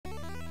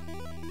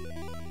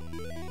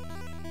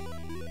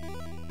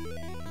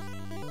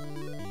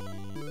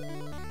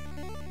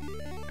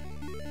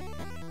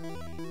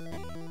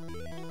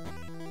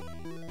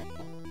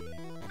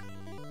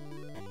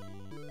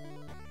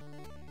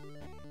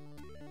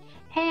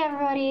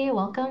everybody.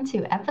 Welcome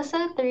to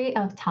episode 3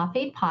 of Top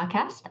 8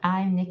 Podcast.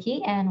 I'm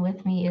Nikki, and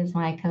with me is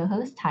my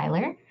co-host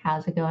Tyler.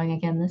 How's it going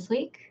again this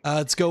week?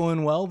 It's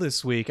going well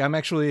this week. I'm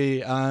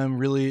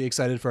really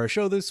excited for our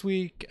show this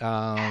week.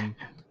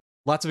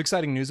 Lots of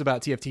exciting news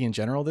about TFT in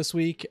general this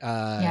week.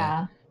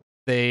 Yeah.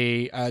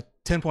 They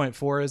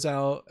 10.4 is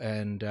out,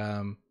 and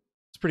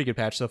it's a pretty good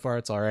patch so far.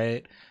 It's all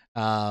right.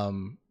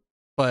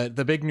 But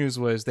the big news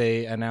was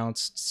they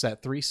announced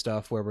set 3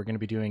 stuff where we're going to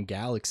be doing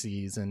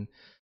galaxies, and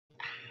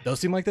those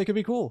seem like they could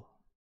be cool.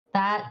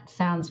 That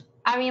sounds,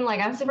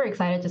 I'm super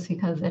excited just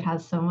because it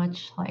has so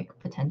much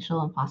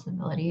potential and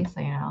possibility.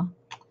 So,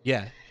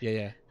 Yeah.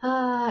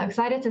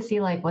 excited to see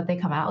what they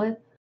come out with,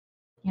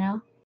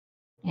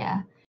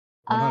 Yeah.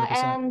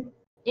 100%.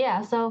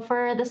 So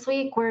for this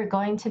week, we're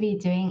going to be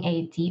doing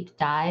a deep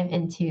dive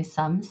into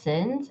some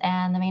sins.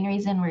 And the main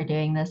reason we're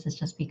doing this is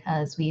just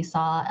because we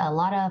saw a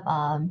lot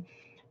of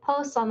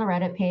posts on the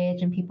Reddit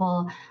page and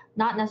people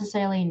not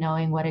necessarily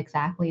knowing what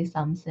exactly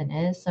some sin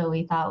is. So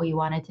we thought we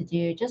wanted to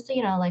do just,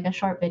 a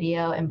short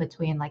video in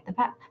between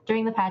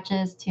during the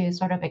patches to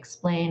sort of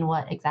explain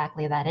what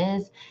exactly that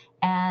is.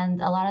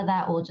 And a lot of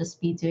that will just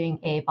be doing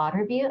a bot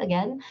review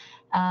again.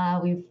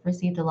 We've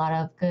received a lot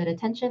of good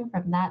attention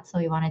from that, so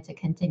we wanted to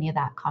continue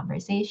that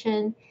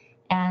conversation.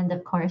 And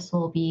of course,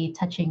 we'll be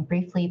touching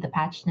briefly the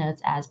patch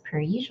notes as per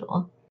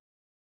usual.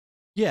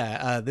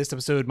 Yeah, this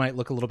episode might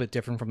look a little bit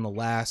different from the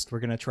last. We're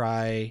going to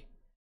try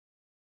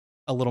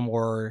a little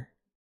more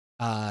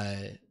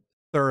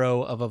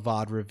thorough of a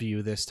VOD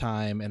review this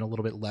time and a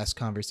little bit less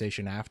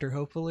conversation after,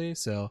 hopefully.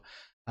 So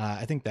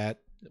I think that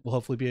will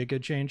hopefully be a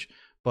good change.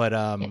 But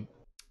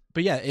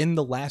yeah, in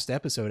the last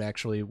episode,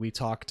 actually, we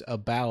talked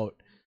about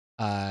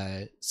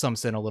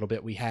Sumsin a little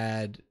bit. We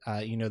had,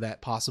 that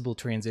possible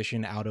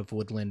transition out of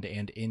Woodland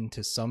and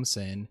into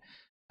Sumsin.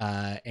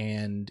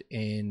 And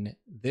in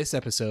this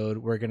episode,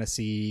 we're going to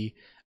see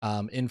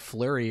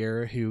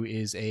Influrrier, who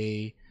is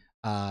a,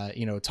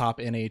 top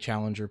NA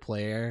Challenger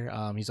player.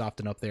 He's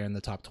often up there in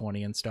the top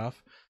 20 and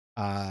stuff.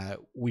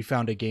 We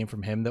found a game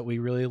from him that we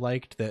really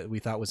liked that we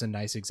thought was a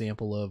nice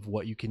example of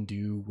what you can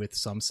do with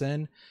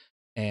Sumsin.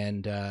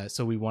 And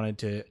so we wanted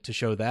to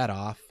show that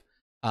off.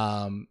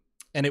 And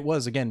it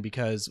was, again,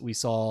 because we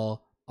saw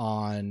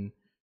on,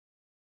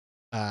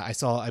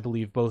 I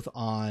believe, both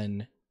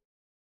on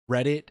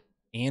Reddit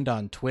and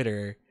on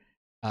Twitter,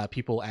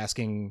 people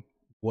asking,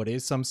 what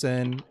is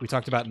Sumsin? We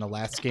talked about in the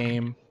last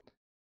game,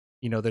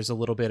 there's a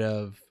little bit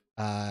of,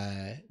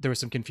 there was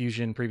some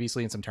confusion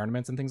previously in some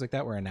tournaments and things like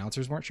that where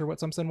announcers weren't sure what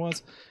Sumsin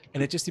was.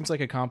 And it just seems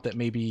like a comp that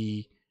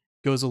maybe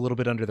goes a little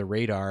bit under the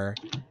radar.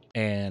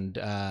 And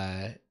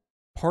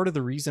part of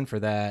the reason for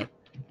that,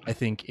 I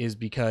think, is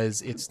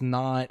because it's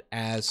not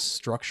as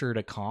structured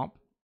a comp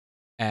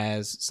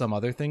as some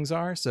other things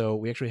are. So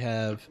we actually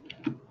have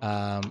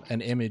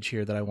an image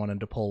here that I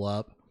wanted to pull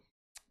up.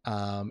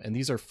 And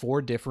these are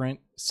 4 different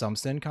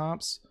Sumsin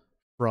comps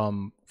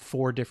from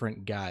 4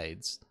 different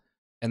guides.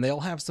 And they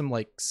all have some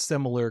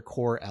similar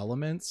core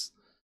elements,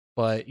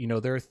 but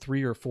there are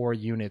 3 or 4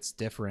 units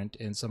different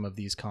in some of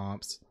these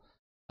comps.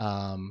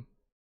 And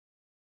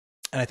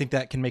I think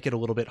that can make it a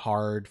little bit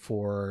hard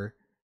for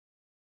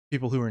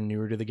people who are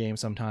newer to the game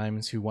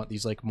sometimes, who want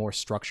these more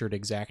structured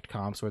exact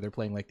comps where they're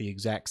playing the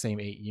exact same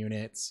 8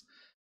 units,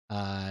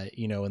 and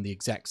the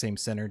exact same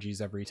synergies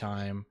every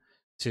time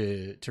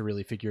to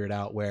really figure it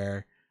out,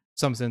 where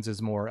Sumsin's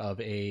is more of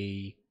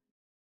a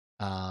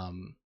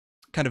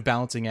kind of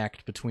balancing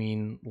act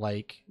between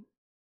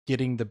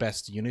getting the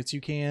best units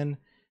you can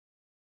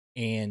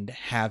and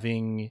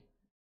having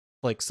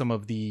some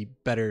of the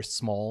better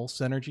small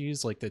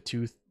synergies, the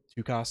two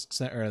cost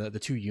or the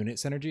 2 unit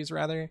synergies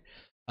rather.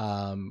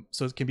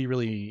 So it can be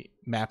really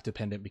map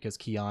dependent because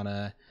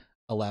Kiana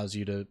allows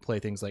you to play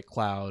things like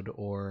Cloud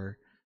or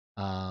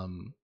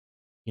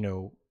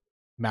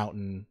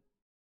Mountain,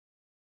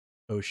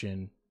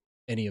 Ocean,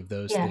 any of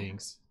those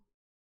things.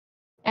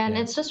 And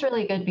it's just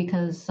really good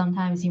because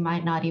sometimes you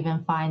might not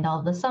even find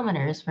all the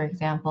summoners, for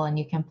example, and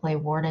you can play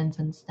wardens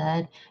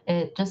instead.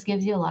 It just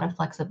gives you a lot of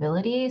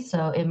flexibility.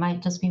 So it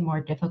might just be more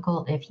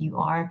difficult if you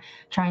are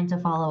trying to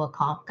follow a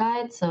comp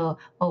guide. So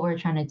what we're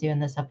trying to do in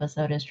this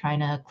episode is trying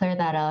to clear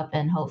that up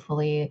and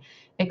hopefully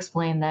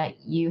explain that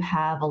you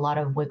have a lot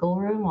of wiggle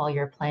room while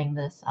you're playing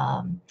this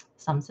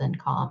Sumsin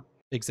comp.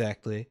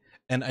 Exactly.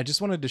 And I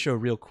just wanted to show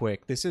real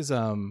quick, this is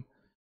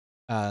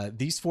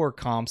these 4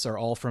 comps are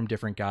all from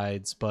different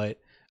guides, but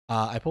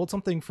I pulled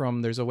something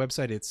from, there's a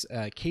website, it's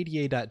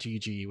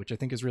kda.gg, which I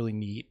think is really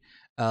neat.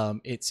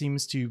 It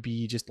seems to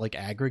be just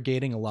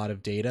aggregating a lot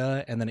of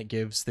data, and then it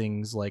gives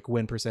things like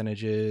win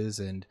percentages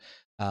and,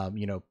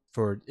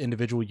 for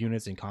individual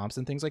units and comps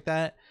and things like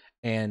that.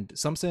 And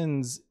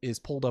Sumsin's is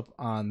pulled up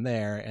on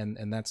there,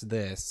 and that's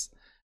this.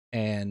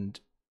 And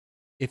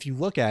if you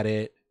look at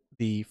it,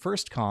 the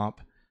first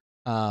comp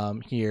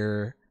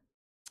here,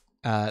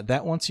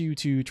 that wants you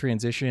to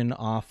transition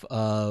off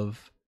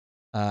of,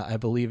 I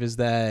believe is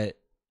that,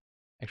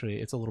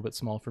 actually it's a little bit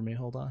small for me,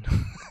 hold on.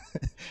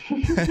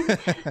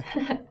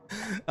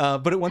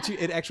 But it wants you,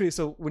 it actually,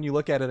 so when you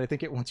look at it, I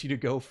think it wants you to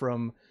go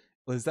from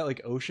is that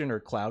like Ocean or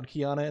Cloud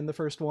Kiana in the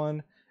first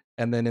one?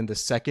 And then in the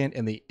second,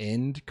 in the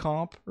end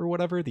comp or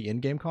whatever, the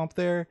in game comp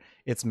there,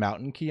 it's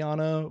Mountain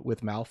Kiana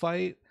with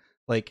Malphite.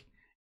 Like,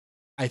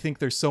 I think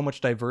there's so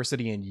much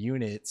diversity in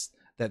units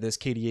that this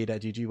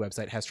KDA.GG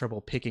website has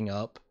trouble picking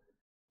up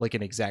like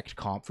an exact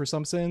comp for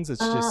some sins. It's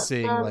just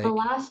seeing like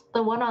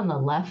the one on the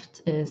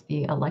left is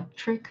the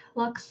Electric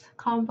Lux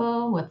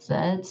combo with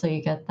Zed, so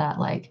you get that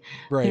like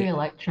 3 right.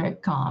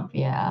 electric comp,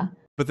 yeah.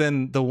 But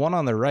then the one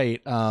on the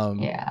right,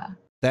 Yeah.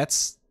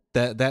 that's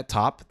that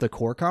top, the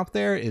core comp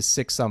there is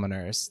 6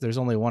 summoners. There's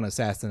only one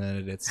assassin in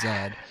it, it's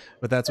Zed.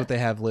 But that's what they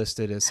have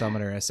listed as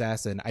summoner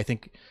assassin. I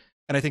think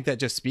that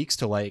just speaks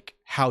to like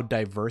how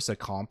diverse a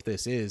comp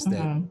this is,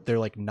 that they're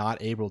like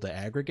not able to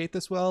aggregate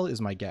this well, is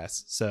my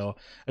guess. So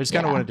I just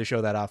kind of wanted to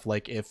show that off.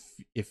 Like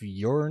if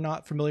you're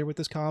not familiar with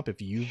this comp,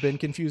 if you've been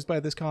confused by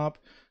this comp,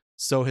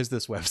 so has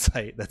this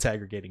website that's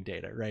aggregating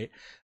data, right?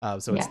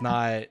 So it's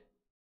not,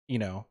 you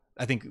know,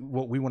 I think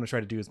what we want to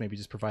try to do is maybe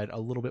just provide a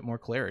little bit more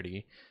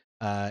clarity.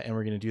 And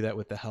we're going to do that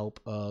with the help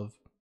of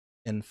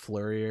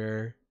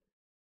Influrrier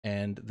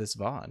and this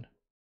Vaughn.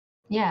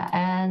 Yeah,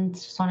 and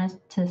just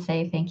wanted to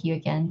say thank you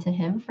again to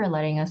him for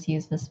letting us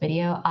use this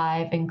video.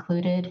 I've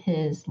included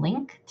his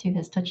link to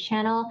his Twitch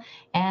channel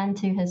and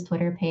to his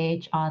Twitter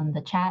page on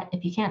the chat.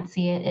 If you can't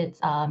see it, it's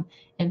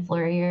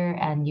Influrrier,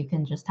 and you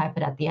can just type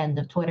it at the end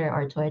of Twitter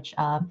or Twitch.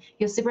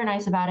 He was super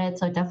nice about it,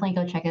 so definitely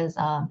go check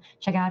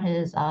out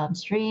his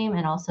stream,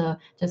 and also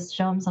just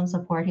show him some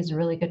support. He's a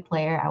really good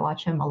player. I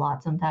watch him a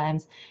lot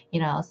sometimes,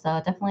 you know, so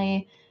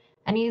definitely.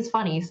 And he's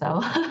funny, so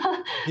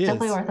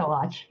definitely worth a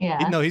watch.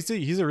 Yeah. No, he's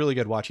a really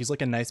good watch. He's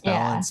like a nice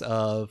balance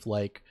of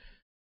like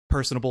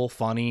personable,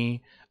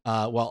 funny,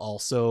 while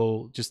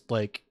also just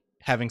like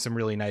having some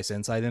really nice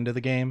insight into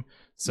the game.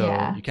 So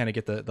you kind of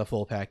get the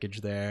full package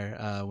there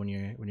when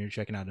you're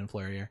checking out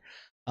Influrrier.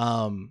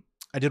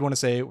 I did want to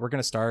say we're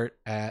gonna start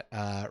at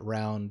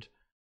round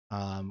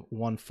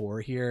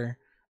 1-4 here.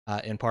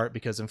 In part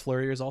because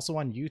Influrrier is also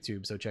on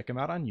YouTube, so check him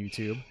out on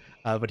YouTube.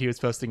 But he was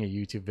posting a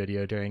YouTube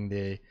video during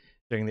the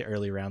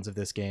early rounds of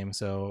this game,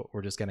 so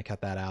we're just going to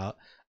cut that out.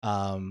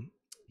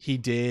 He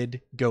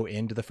did go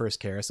into the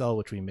first carousel,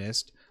 which we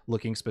missed,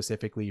 looking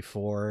specifically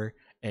for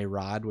a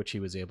rod, which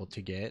he was able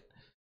to get.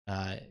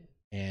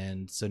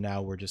 And so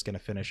now we're just going to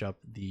finish up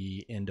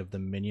the end of the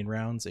minion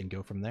rounds and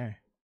go from there.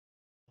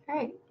 All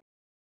right.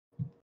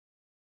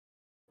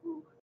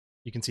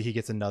 You can see he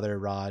gets another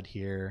rod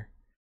here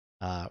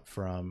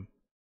from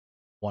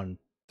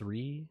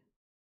 1-3.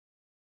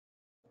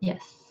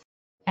 Yes.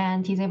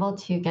 And he's able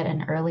to get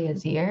an early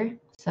Azir,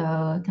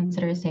 so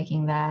considers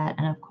taking that.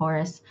 And of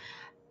course,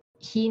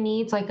 he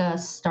needs like a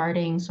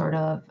starting sort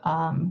of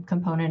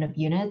component of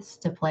units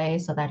to play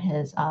so that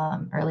his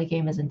early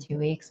game is in 2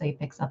 weeks, so he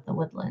picks up the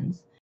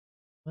Woodlands.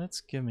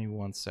 Let's give me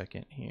 1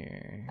 second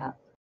here. Yeah.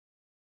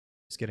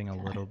 It's getting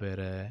a little bit,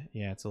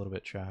 it's a little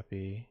bit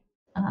choppy.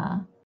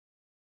 Let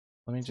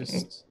me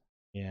just,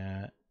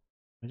 let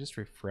me just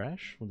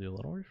refresh. We'll do a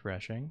little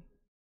refreshing.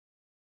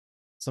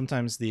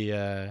 Sometimes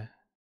the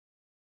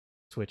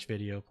Twitch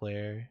video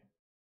player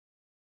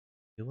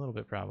be a little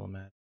bit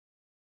problematic.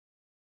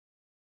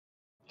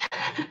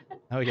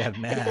 Oh, we got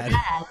an ad.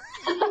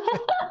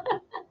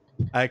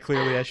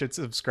 I should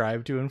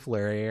subscribe to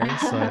Influrrier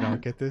so I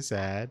don't get this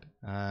ad.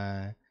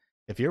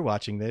 If you're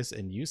watching this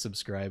and you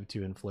subscribe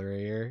to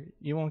Influrrier,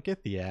 you won't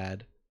get the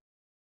ad.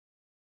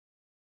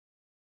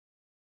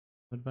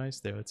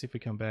 Advice there. Let's see if we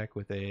come back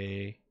with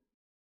a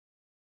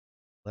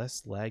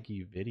less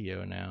laggy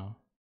video now.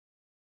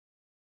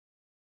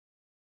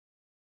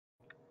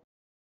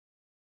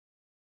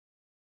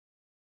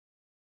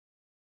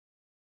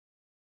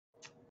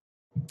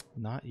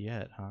 Not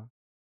yet, huh?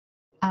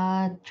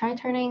 Try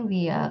turning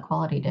the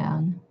quality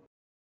down.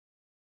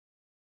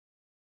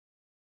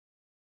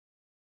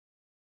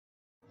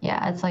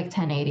 Yeah, it's like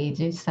 1080,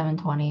 do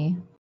 720.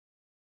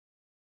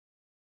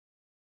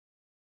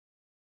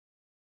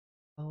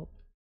 Oh.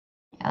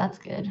 Yeah, that's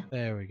good.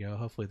 There we go.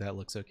 Hopefully that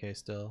looks okay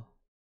still.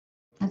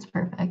 That's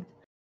perfect.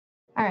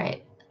 All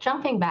right,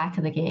 jumping back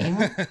to the game.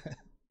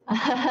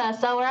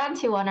 So we're on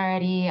 2-1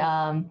 already.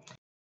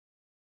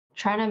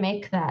 Trying to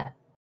make that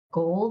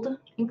gold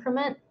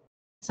increment.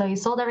 So he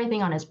sold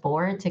everything on his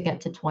board to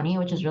get to 20,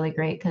 which is really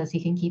great because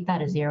he can keep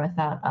that as 0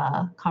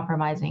 without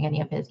compromising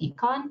any of his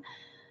econ.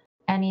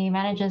 And he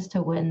manages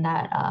to win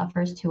that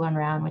first 2-1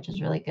 round, which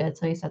is really good.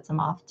 So he sets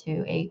him off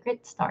to a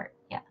great start.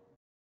 Yeah.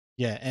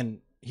 Yeah, and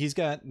he's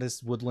got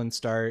this woodland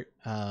start.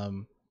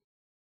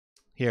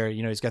 Here,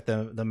 you know, he's got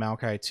the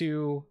Maokai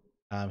 2.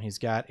 He's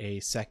got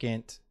a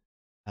second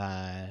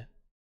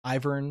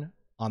Ivern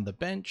on the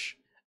bench.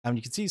 You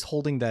can see he's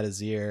holding that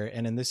Azir,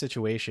 and in this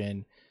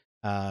situation,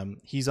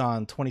 he's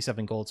on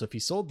 27 gold. So if he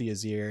sold the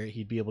Azir,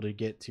 he'd be able to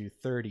get to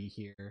 30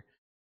 here.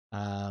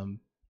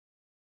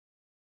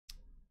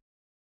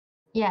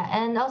 Yeah,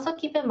 and also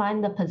keep in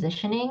mind the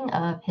positioning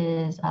of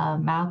his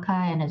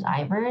Maokai and his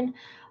Ivern.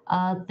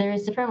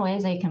 There's different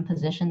ways that you can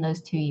position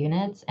those two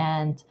units,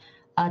 and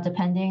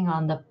depending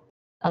on the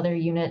other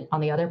unit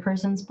on the other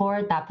person's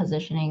board, that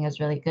positioning is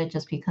really good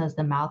just because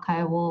the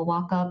Maokai will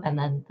walk up and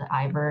then the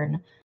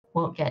Ivern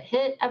won't get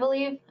hit, I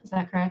believe. Is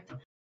that correct?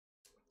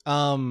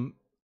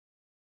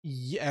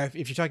 Yeah,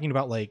 if you're talking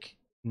about like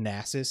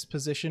Nasus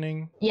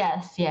positioning,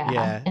 Yes, yeah,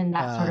 yeah, in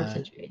that sort of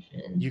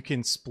situation. you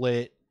can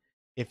split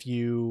if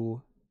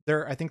you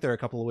there. I think there are a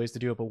couple of ways to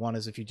do it, but one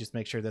is if you just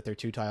make sure that they're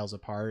 2 tiles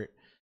apart,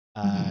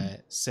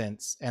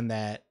 since and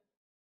that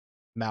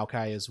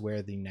Maokai is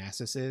where the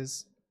Nasus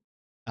is.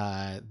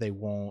 They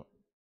won't,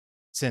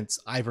 since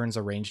Ivern's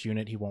a ranged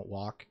unit, he won't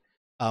walk.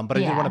 But I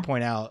did want Yeah. to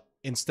point out,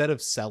 instead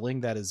of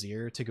selling that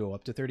Azir to go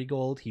up to 30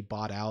 gold, he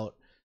bought out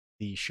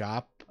the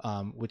shop,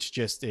 which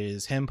just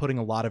is him putting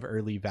a lot of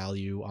early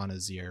value on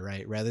Azir,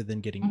 right? Rather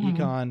than getting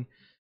Econ,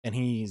 and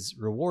he's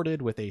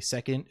rewarded with a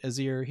second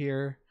Azir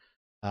here,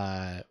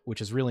 which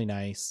is really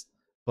nice.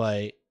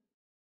 But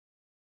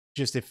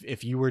just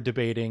if you were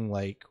debating,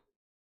 like,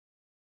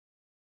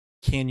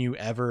 can you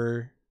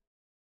ever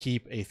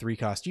keep a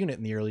 3-cost unit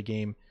in the early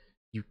game?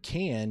 You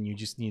can, you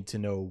just need to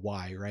know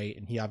why, right?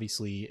 And he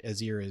obviously,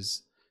 Azir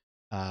is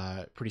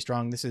pretty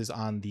strong. This is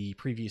on the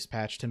previous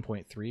patch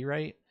 10.3,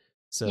 right?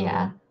 So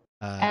Yeah.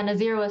 And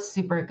Azir was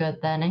super good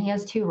then, and he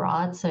has 2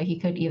 rods, so he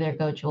could either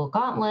go Jewel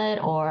Gauntlet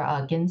or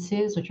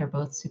Ginsu's, which are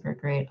both super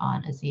great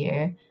on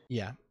Azir.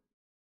 Yeah.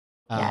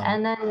 Yeah,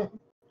 and then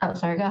oh,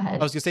 sorry, go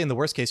ahead. I was gonna say, in the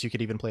worst case, you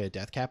could even play a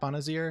death cap on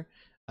Azir,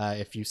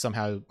 if you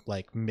somehow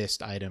like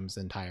missed items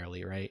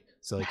entirely, right?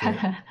 So like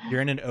you're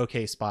in an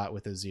okay spot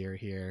with Azir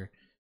here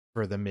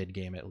for the mid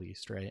game at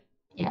least, right?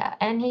 Yeah,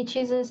 and he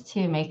chooses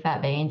to make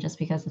that vein just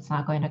because it's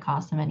not going to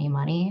cost him any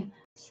money.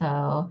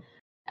 So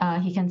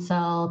he can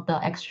sell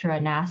the extra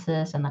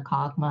Nasus and the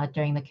Kog'Maw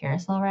during the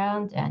carousel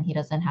round, and he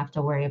doesn't have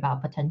to worry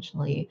about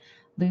potentially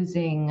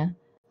losing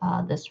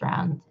this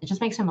round. It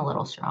just makes him a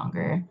little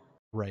stronger.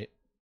 Right.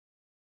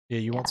 Yeah,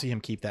 you won't Yeah. see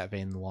him keep that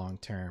vein long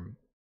term.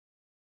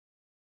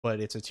 But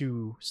it's a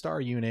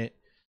 2-star unit,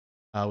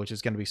 which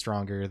is going to be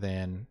stronger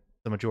than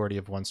the majority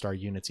of 1-star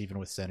units, even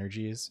with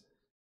synergies.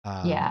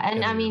 Yeah, and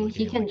In I the mean, early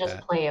he game can like just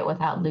that. play it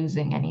without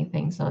losing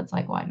anything, so it's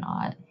like, why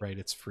not? Right,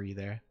 it's free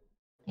there.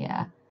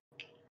 Yeah.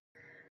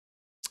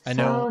 I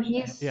know. So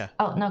he's. Yeah.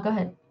 Oh, no, go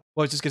ahead.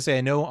 Well, I was just gonna say,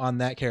 I know on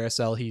that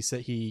carousel, he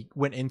said he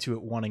went into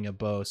it wanting a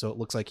bow, so it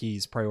looks like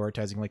he's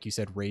prioritizing, like you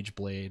said, Rage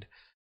Blade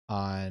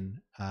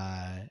on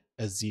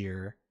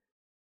Azir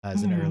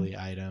as an early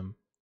item,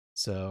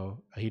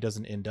 so he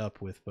doesn't end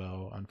up with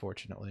bow,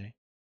 unfortunately.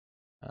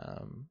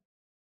 And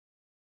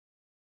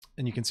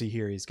you can see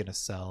here he's gonna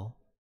sell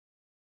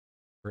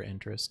for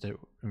interest to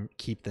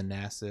keep the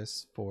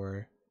Nasus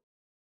for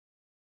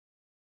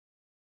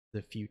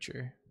the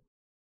future.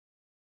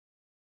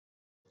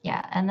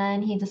 Yeah, and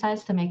then he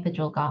decides to make the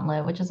Jewel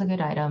Gauntlet, which is a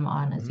good item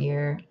on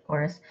Azir, of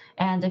course.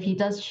 And if he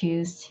does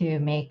choose to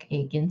make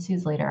a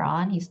Ginsu's later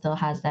on, he still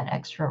has that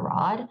extra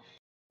rod.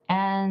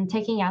 And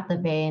taking out the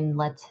vein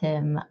lets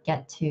him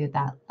get to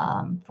that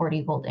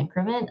 40 gold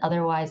increment.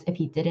 Otherwise, if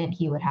he didn't,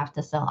 he would have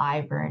to sell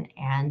Ivern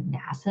and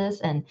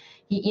Nasus. And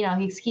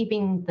he's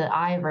keeping the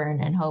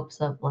Ivern in hopes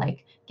of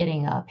like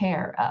getting a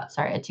pair.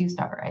 Sorry, a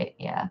 2-star, right?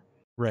 Yeah.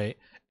 Right.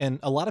 And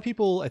a lot of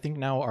people, I think,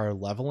 now are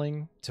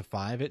leveling to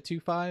 5 at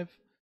 2-5.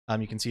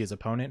 You can see his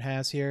opponent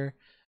has here.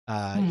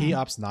 He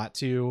opts not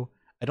to.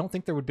 I don't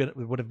think there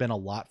would have been a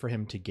lot for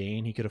him to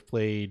gain. He could have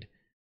played,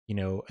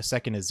 a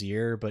second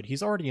Azir, but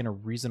he's already in a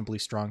reasonably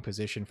strong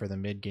position for the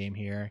mid game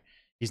here.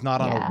 He's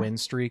not on a win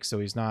streak, so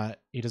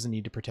he doesn't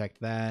need to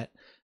protect that.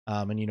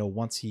 And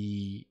once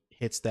he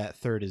hits that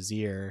third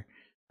Azir,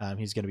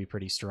 he's going to be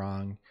pretty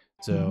strong.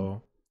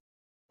 So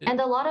And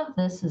a lot of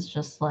this is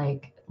just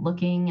like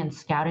looking and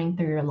scouting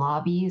through your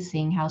lobbies,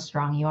 seeing how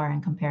strong you are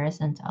in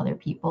comparison to other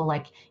people.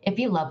 Like if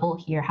you level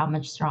here, how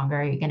much stronger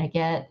are you going to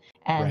get?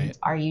 And right.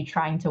 are you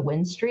trying to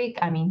win streak?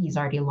 I mean, he's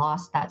already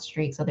lost that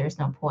streak, so there's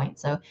no point.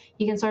 So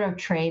you can sort of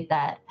trade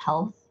that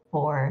health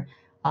for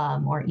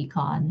more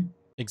econ.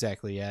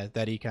 Exactly, yeah.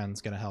 That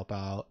econ's going to help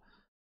out,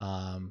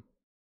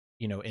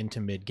 into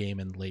mid game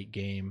and late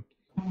game.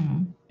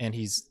 And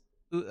he's,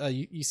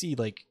 you see,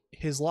 like,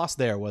 his loss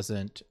there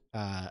wasn't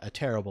a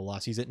terrible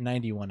loss. He's at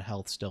 91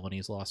 health still, and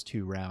he's lost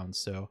 2 rounds.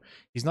 So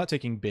he's not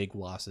taking big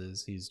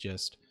losses. He's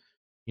just,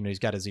 he's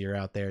got Azir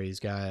out there.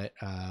 He's got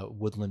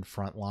Woodland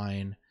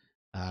Frontline,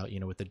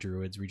 with the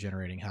Druids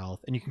regenerating health.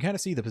 And you can kind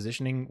of see the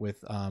positioning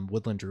with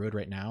Woodland Druid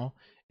right now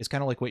is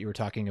kind of like what you were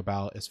talking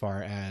about as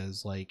far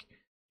as, like,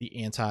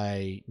 the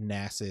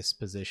anti-Nasus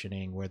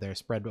positioning, where they're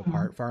spread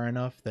apart far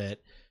enough that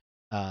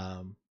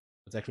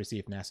let's actually see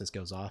if Nasus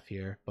goes off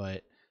here,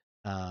 but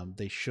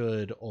they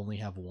should only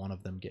have one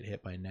of them get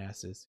hit by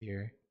Nasus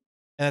here.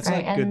 And that's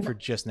Right. not good And for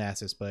just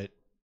Nasus, but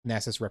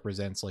Nasus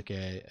represents like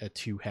a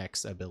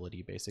 2-hex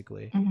ability,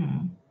 basically.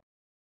 and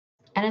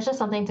it's just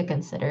something to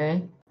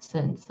consider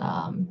since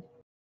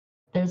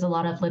there's a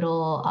lot of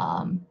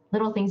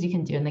little things you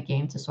can do in the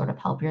game to sort of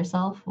help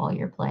yourself while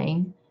you're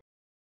playing.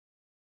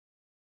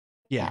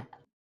 Yeah.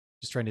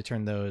 Just trying to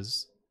turn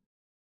those,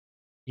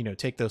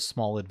 take those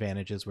small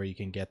advantages where you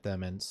can get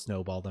them and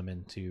snowball them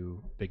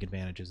into big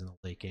advantages in the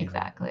late game.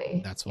 Exactly.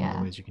 That's one of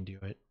the ways you can do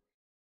it.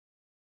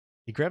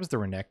 He grabs the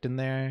Renekton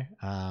there.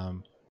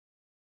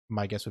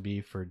 My guess would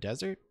be for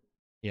Desert.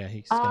 Yeah,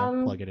 he's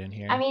gonna plug it in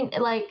here. I mean,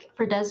 like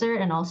for Desert,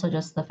 and also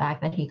just the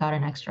fact that he got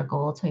an extra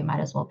gold, so he might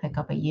as well pick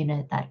up a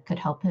unit that could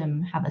help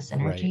him have a Right.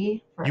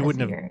 synergy for You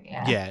wouldn't have. Azir.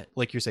 Yeah. Yeah,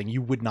 like you're saying,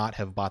 you would not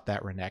have bought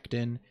that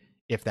Renekton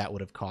if that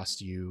would have cost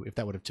you. If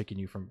that would have taken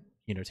you from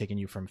taken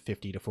you from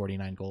 50 to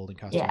 49 gold and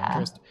cost you Yeah.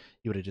 interest,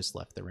 you would have just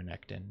left the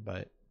Renekton.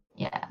 But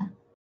Yeah.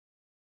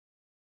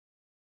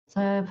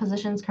 So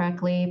positions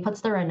correctly, puts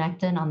the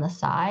Renekton on the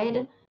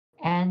side,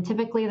 and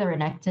typically the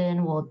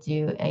Renekton will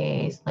do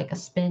a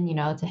spin,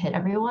 to hit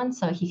everyone.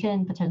 So he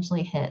can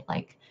potentially hit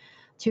like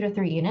 2 to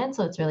 3 units.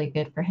 So it's really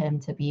good for him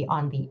to be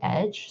on the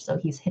edge. So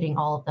he's hitting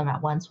all of them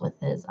at once with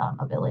his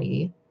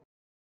ability.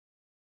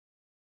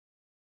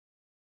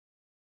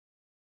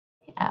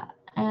 Yeah,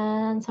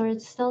 and so we're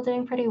still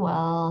doing pretty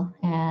well,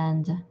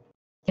 and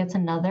gets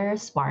another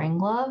sparring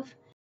glove,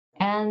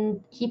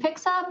 and he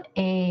picks up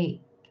a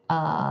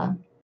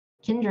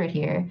Kindred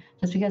here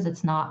just because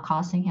it's not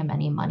costing him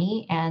any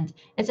money. And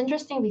it's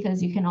interesting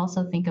because you can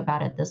also think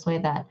about it this way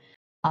that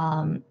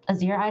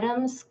Azir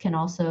items can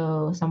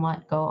also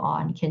somewhat go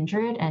on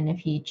Kindred, and if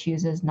he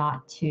chooses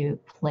not to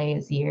play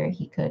Azir,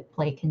 he could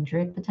play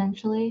Kindred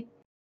potentially.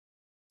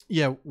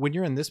 yeah, when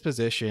you're in this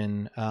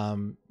position,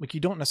 like you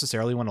don't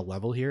necessarily want to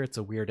level here. It's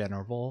a weird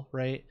interval,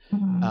 right?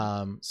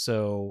 Mm-hmm.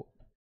 So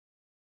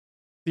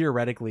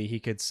theoretically,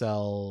 he could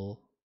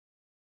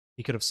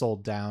have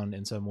sold down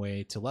in some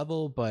way to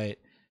level, but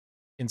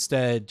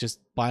instead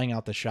just buying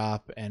out the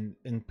shop, and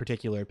in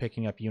particular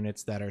picking up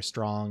units that are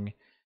strong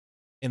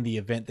in the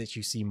event that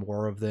you see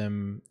more of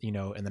them,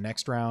 in the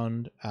next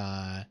round.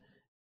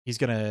 He's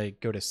gonna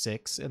go to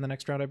 6 in the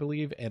next round, I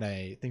believe, and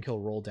I think he'll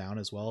roll down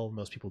as well.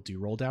 Most people do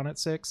roll down at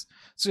 6,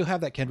 so you'll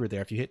have that Kindred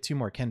there. If you hit 2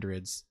 more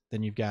Kindreds,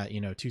 then you've got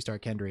 2-star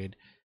Kindred,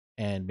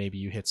 and maybe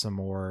you hit some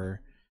more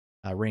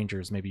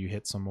Rangers, maybe you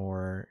hit some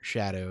more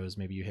Shadows,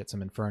 maybe you hit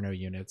some Inferno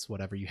units,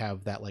 whatever. You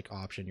have that like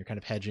option. You're kind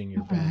of hedging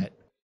your Mm-hmm. bet.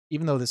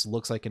 Even though this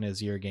looks like an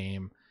Azir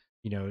game,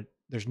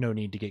 there's no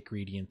need to get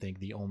greedy and think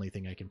the only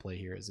thing I can play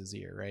here is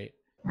Azir, right?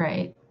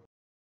 Right.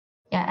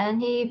 Yeah,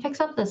 and he picks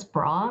up this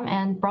Braum,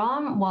 and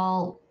Braum,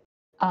 while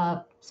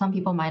some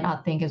people might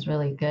not think is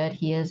really good,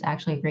 he is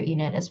actually a great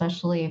unit,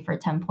 especially for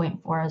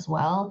 10.4 as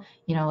well,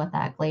 with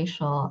that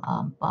glacial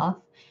buff.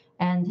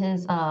 And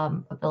his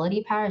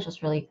ability power is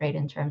just really great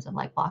in terms of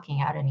like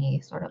blocking out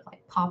any sort of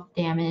like pop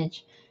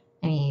damage,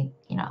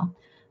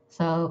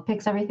 so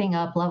picks everything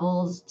up,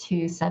 levels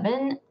to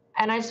 7.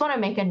 And I just want to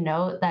make a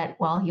note that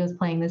while he was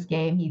playing this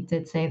game, he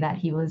did say that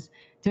he was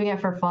doing it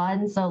for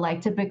fun. So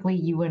like typically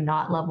you would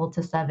not level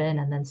to 7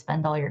 and then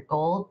spend all your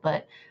gold.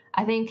 But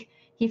I think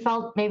he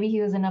felt maybe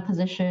he was in a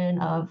position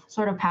of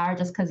sort of power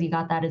just because he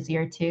got that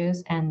Azir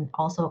twos and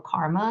also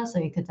karma. So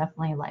he could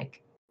definitely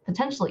like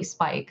potentially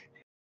spike.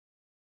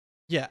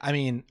 Yeah, I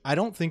mean, I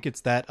don't think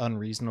it's that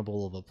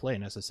unreasonable of a play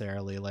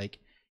necessarily. Like,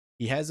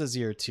 he has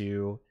Azir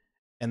 2,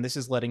 and this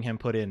is letting him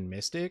put in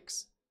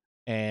Mystics,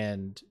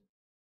 and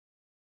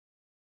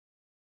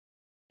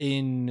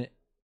I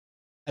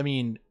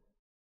mean,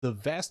 the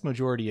vast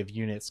majority of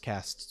units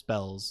cast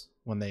spells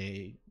when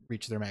they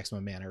reach their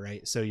maximum mana,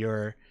 right? So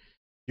you're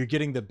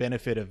getting the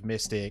benefit of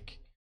Mystic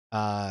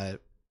a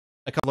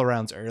couple of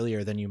rounds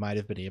earlier than you might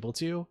have been able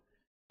to.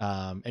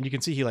 And you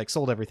can see he like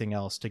sold everything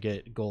else to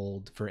get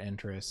gold for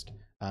interest.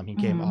 He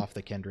came Mm-hmm. off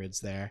the Kindreds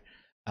there.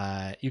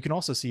 You can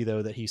also see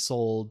though that he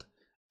sold,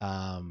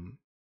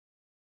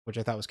 which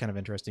I thought was kind of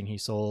interesting. He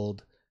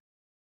sold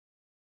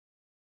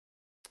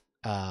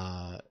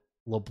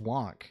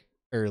LeBlanc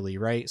early,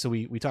 right? So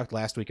we talked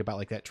last week about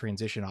like that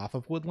transition off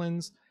of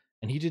Woodlands,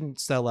 and he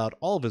didn't sell out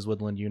all of his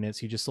Woodland units.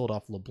 He just sold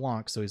off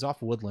LeBlanc, so he's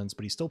off Woodlands,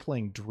 but he's still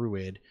playing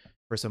Druid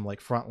for some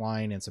like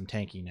frontline and some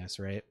tankiness,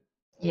 right?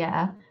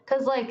 Yeah,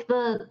 because like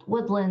the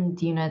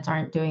woodland units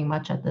aren't doing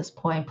much at this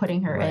point.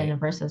 Putting her Right. in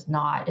versus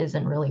not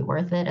isn't really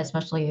worth it,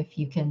 especially if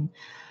you can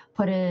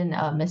put in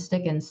a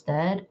mystic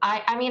instead.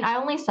 I mean, I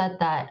only said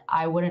that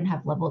I wouldn't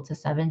have leveled to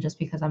 7 just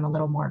because I'm a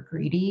little more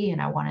greedy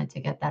and I wanted to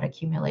get that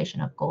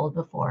accumulation of gold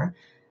before.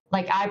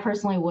 Like I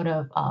personally would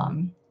have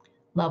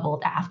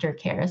leveled after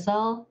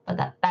carousel, but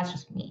that's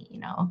just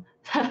me.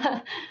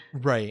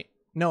 Right.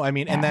 No, I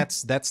mean, and Yeah.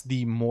 that's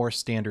the more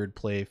standard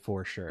play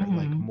for sure.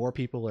 Like Hmm. more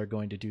people are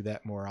going to do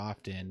that more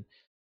often.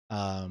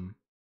 Um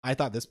I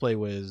thought this play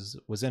was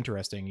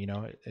interesting,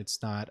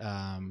 It's not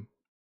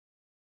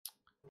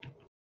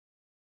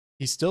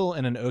he's still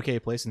in an okay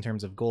place in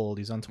terms of gold.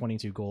 He's on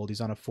 22 gold.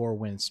 He's on a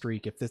 4-win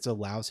streak. If this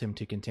allows him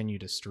to continue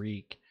to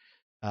streak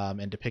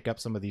and to pick up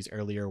some of these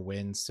earlier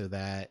wins so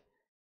that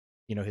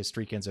his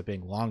streak ends up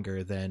being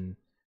longer, then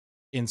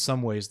in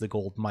some ways the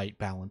gold might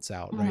balance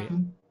out, right?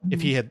 Hmm. If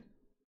Hmm. he had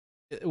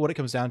what it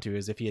comes down to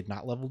is if he had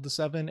not leveled to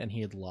 7 and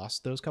he had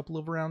lost those couple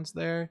of rounds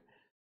there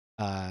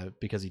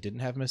because he didn't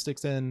have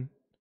mystics in,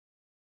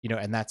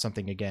 and that's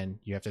something again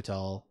you have to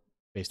tell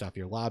based off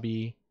your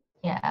lobby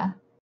Yeah.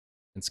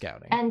 and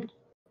scouting. And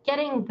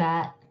getting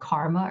that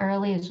karma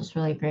early is just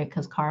really great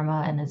because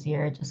karma and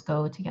Azir just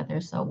go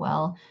together so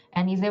well.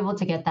 And he's able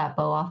to get that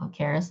bow off of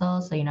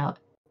carousel. So,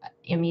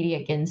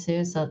 immediate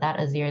Ginsu, so that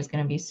Azir is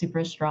going to be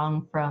super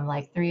strong from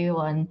like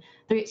 3-4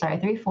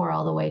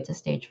 all the way to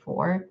stage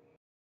 4.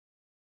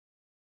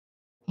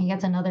 He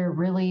gets another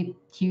really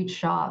huge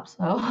shop.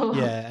 So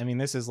Yeah, I mean,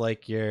 this is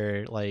like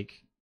your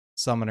like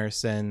Summoner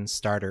Sin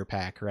starter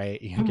pack,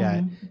 right? You've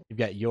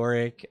got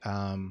Yorick,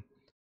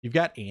 you've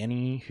got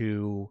Annie,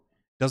 who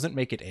doesn't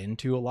make it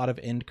into a lot of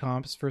end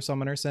comps for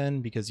Summoner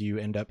Sin because you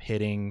end up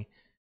hitting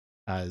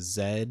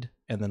Zed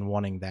and then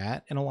wanting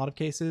that in a lot of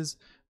cases.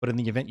 But in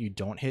the event you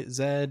don't hit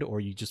Zed, or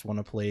you just want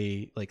to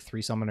play like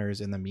 3 summoners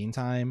in the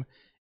meantime,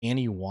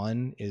 Annie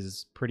 1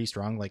 is pretty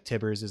strong. Like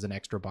Tibbers is an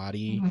extra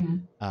body,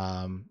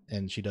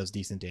 and she does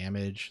decent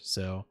damage.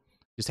 So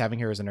just having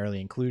her as an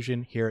early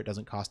inclusion here, it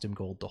doesn't cost him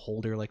gold to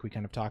hold her, like we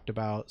kind of talked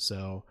about.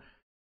 So,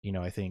 you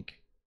know, I think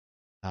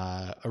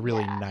a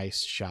really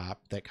nice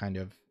shop that kind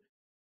of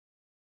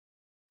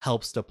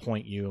helps to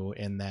point you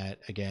in that,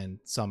 again,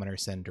 Summoner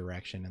Sin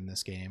direction in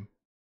this game.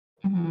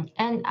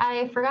 And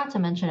I forgot to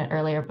mention it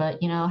earlier,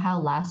 but you know how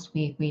last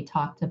week we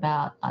talked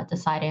about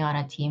deciding on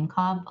a team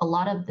comp? A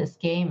lot of this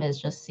game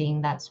is just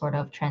seeing that sort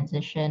of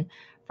transition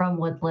from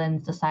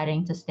Woodlands,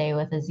 deciding to stay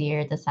with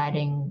Azir,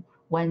 deciding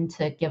when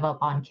to give up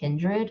on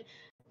Kindred.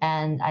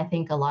 And I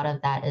think a lot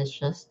of that is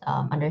just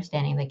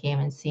understanding the game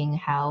and seeing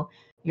how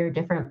your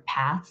different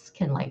paths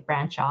can like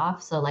branch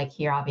off. So like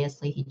here,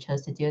 obviously he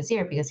chose to do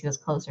Azir because he was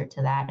closer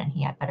to that and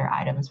he had better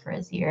items for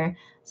Azir.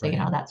 So, you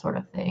Right. know, that sort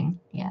of thing.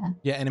 Yeah.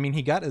 Yeah, and I mean,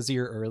 he got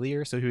Azir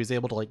earlier, so he was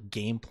able to like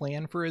game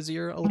plan for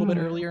Azir a little bit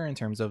earlier in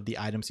terms of the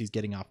items he's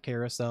getting off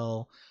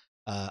carousel,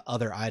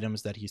 other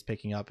items that he's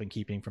picking up and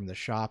keeping from the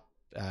shop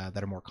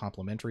that are more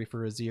complementary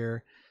for Azir.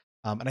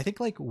 And I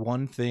think like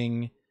one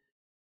thing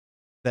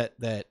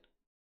that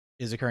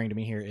is occurring to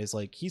me here is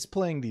like he's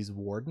playing these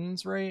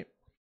wardens, right?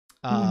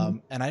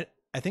 And I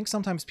think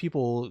sometimes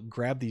people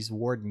grab these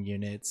warden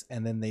units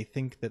and then they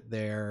think that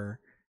they're,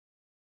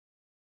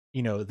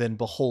 you know, then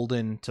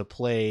beholden to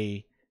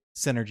play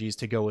synergies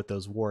to go with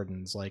those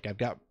wardens. Like I've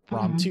got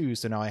Braum 2,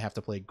 so now I have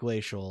to play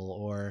Glacial,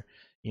 or,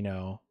 you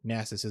know,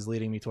 Nasus is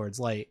leading me towards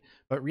light.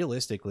 But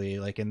realistically,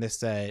 like in this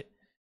set,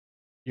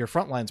 your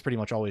front line's pretty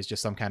much always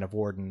just some kind of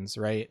wardens,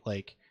 right?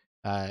 Like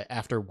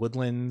after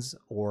Woodlands,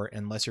 or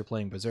unless you're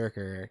playing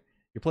Berserker,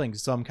 you're playing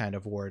some kind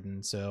of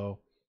warden. So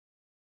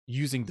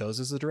using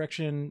those as a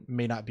direction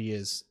may not be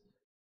as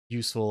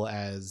useful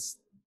as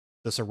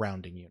the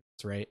surrounding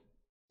units, right?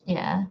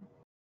 Yeah.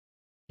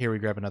 Here we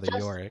grab another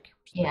Yorick.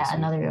 Yeah,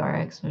 another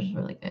Yorick, which is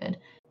really good.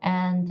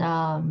 And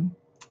I'm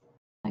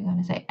going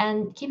to say,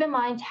 and keep in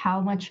mind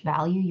how much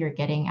value you're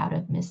getting out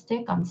of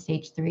Mystic on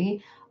stage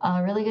 3.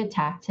 A really good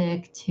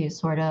tactic to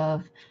sort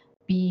of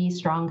be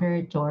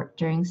stronger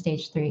during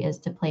stage 3 is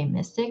to play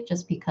Mystic,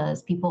 just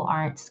because people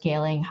aren't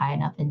scaling high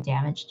enough in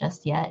damage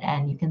just yet,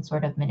 and you can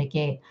sort of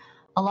mitigate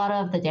a lot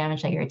of the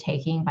damage that you're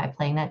taking by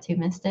playing that 2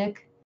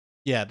 Mystic.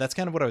 Yeah, that's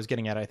kind of what I was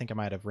getting at. I think I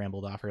might have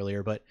rambled off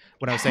earlier, but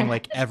when I was saying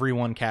like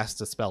everyone casts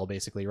a spell,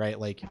 basically, right?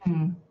 Like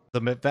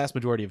the vast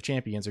majority of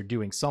champions are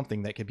doing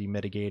something that could be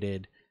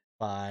mitigated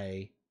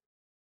by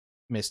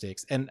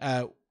mystics, and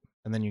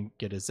then you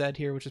get a Zed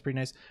here, which is pretty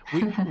nice.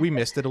 We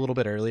missed it a little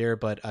bit earlier,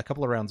 but a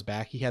couple of rounds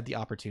back, he had the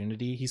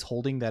opportunity. He's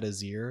holding that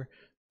Azir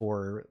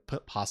for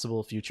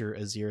possible future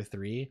Azir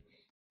 3,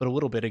 but a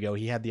little bit ago,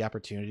 he had the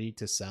opportunity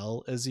to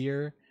sell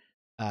Azir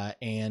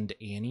and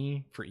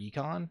Annie for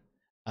Econ,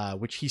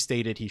 which he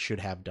stated he should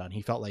have done.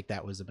 He felt like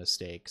that was a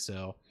mistake,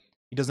 so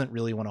he doesn't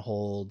really want to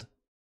hold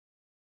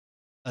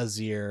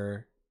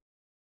Azir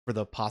for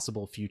the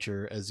possible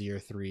future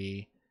Azir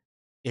 3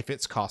 if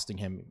it's costing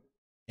him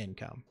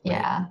income. Right?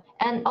 Yeah.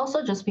 And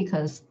also just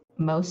because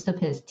most of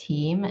his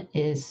team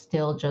is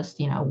still just,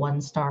 you know,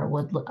 1-star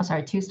woodland,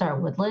 sorry, 2-star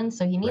woodland.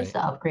 So he needs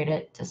to upgrade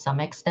it to some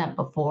extent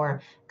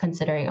before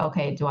considering,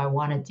 okay, do I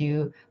want to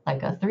do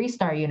like a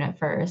 3-star unit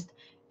first?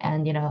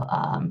 And, you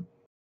know,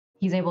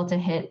 he's able to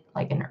hit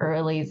like an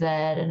early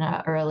Zed and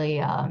an early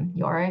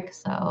Yorick.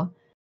 So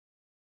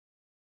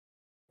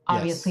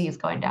obviously he's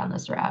going down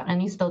this route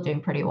and he's still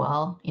doing pretty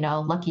well. You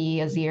know, lucky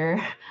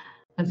Azir,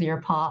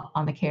 Azir pop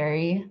on the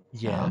carry.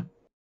 So.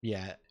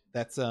 Yeah.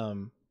 That's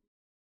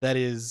that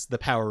is the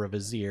power of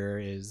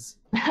Azir, is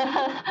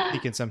he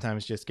can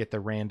sometimes just get the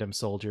random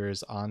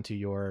soldiers onto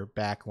your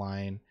back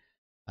line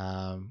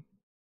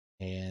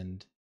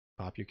and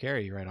pop your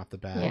carry right off the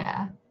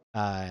bat.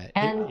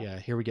 And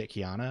here we get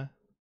Kiana.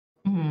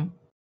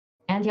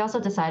 And he also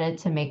decided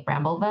to make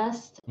Bramble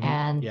Vest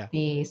and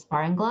the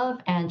Sparring Glove.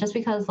 And just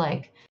because,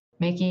 like,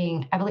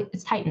 making, I believe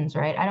it's Titans,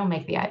 right? I don't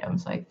make the item,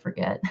 so I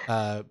forget.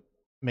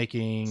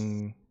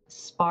 Making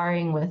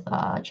Sparring with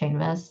Chain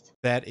Vest.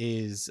 That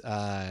is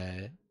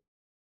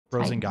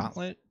Frozen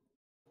Gauntlet?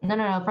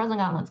 No. Frozen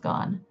Gauntlet's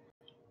gone.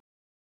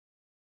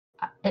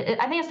 I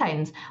think it's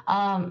Titans.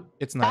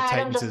 It's not.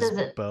 Titans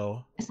is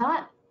bow. It's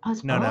not? Oh,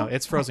 it's no,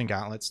 it's Frozen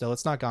Gauntlet still.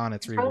 It's not gone.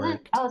 It's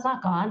reworked. Oh, it's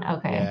not gone?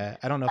 Okay. Yeah,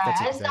 I don't know if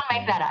that's I still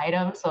make that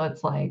item, so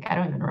it's like, I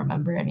don't even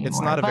remember anymore. It's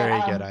not a very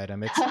good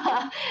item. It's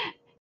compared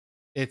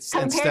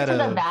instead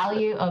to of the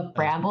value of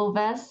Bramble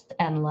Vest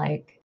and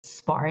like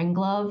Sparring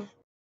Glove,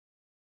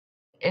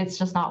 it's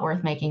just not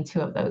worth making 2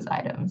 of those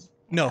items.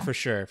 No, Yeah. for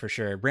sure, for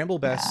sure. Bramble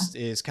Yeah. Best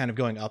is kind of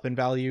going up in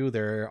value.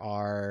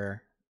 I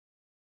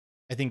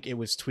think it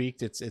was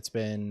tweaked. It's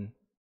been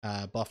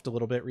buffed a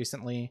little bit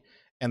recently,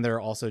 and there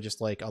are also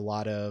just like a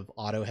lot of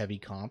auto heavy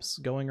comps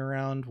going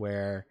around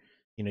where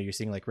you're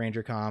seeing like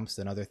ranger comps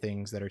and other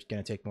things that are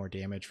going to take more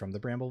damage from the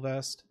Bramble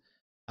Vest.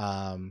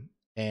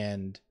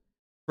 And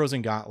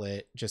Frozen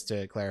Gauntlet, just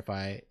to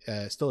clarify,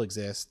 still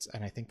exists,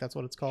 and I think that's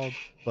what it's called.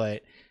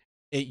 But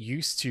it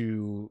used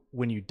to,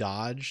 when you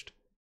dodged,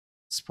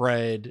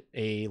 spread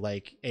a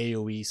like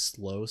AoE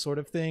slow sort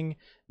of thing.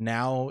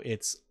 Now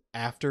it's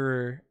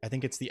after, I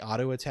think it's the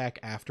auto attack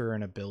after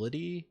an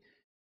ability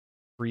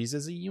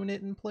freezes a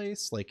unit in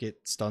place, like it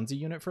stuns a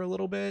unit for a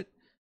little bit.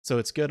 So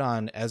it's good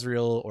on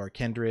Ezreal or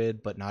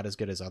Kindred, but not as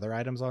good as other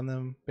items on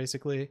them,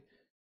 basically.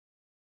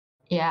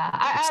 Yeah,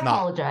 It's I not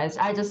apologize.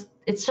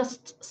 It's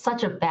just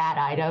such a bad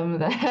item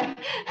that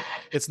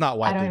it's not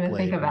I don't widely even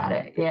think played, about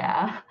right? it.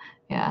 Yeah,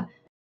 yeah.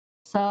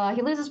 So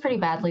he loses pretty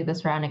badly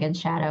this round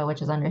against Shadow,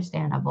 which is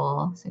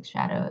understandable. Six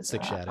Shadow is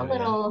Six a Shadow,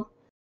 yeah.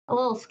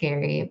 little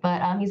scary,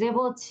 but he's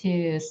able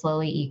to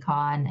slowly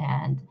econ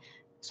and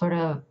sort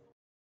of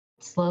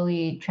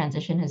slowly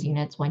transition his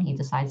units when he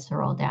decides to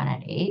roll down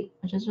at 8,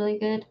 which is really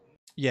good.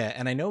 Yeah,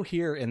 and I know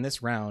here in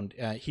this round,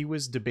 he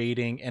was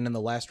debating, and in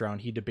the last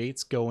round, he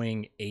debates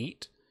going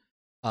 8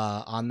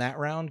 on that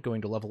round,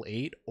 going to level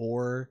 8,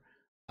 or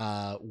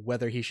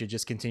whether he should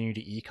just continue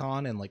to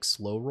econ and like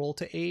slow roll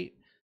to 8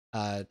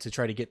 to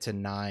try to get to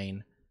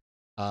 9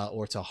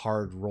 or to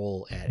hard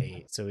roll at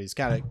 8. So he's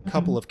got a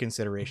couple Mhm. of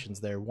considerations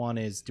there. One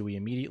is, do we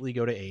immediately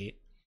go to 8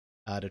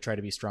 to try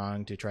to be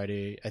strong, to try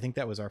to, I think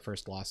that was our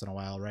first loss in a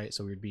while, right?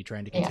 So we'd be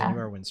trying to Yeah, continue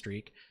our win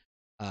streak.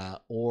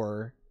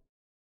 Or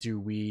do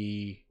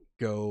we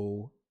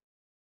go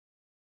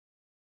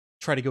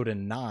try to go to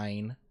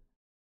 9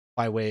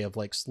 by way of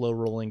like slow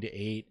rolling to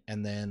 8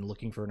 and then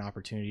looking for an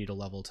opportunity to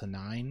level to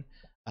 9,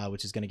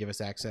 which is going to give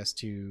us access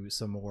to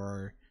some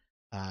more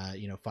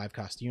 5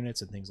 cost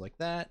units and things like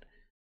that.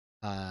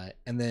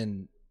 And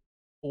then,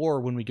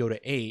 or when we go to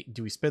 8,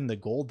 do we spend the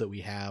gold that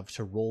we have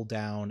to roll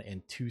down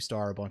and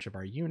 2-star a bunch of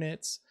our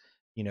units,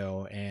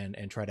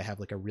 and try to have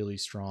like a really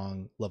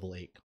strong level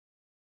 8.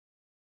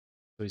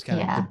 So he's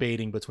kind of yeah.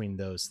 debating between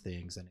those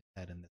things and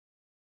head in.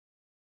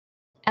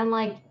 And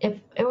like if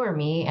it were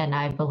me, and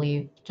I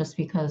believe just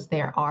because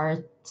there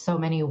are so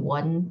many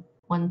one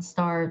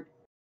star,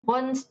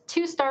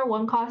 2-star,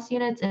 1 cost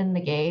units in the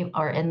game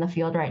or in the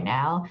field right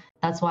now,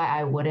 that's why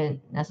I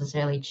wouldn't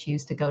necessarily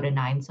choose to go to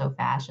 9 so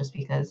fast, just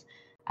because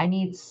I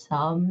need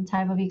some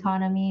type of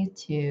economy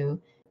to,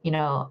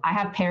 I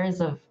have pairs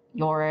of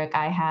Yorick,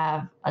 I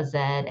have a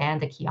Zed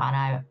and a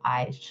Kiana.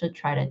 I should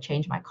try to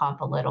change my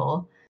comp a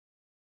little.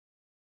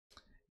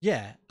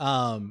 Yeah.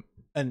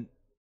 And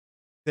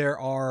there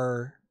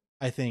are,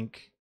 I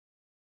think,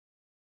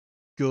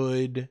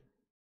 good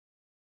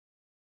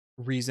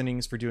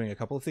reasonings for doing a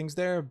couple of things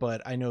there,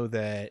 but I know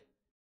that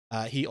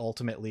he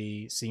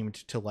ultimately seemed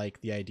to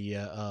like the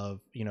idea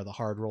of the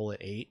hard roll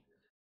at 8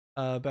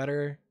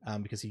 better,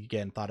 because he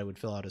again thought it would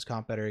fill out his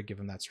comp better, give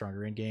him that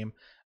stronger in game,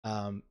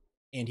 and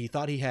he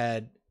thought he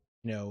had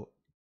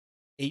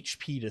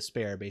HP to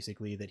spare,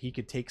 basically, that he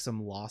could take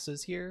some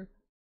losses here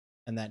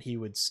and that he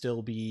would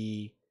still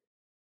be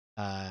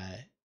uh,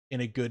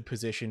 in a good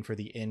position for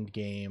the end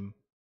game,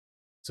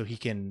 so he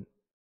can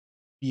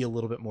be a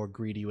little bit more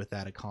greedy with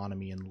that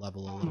economy and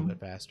level a little bit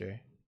faster.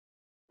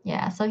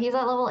 Yeah, so he's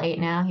at level 8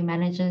 now. He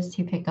manages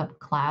to pick up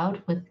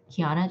Cloud with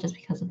Kiana just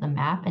because of the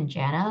map and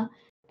Janna.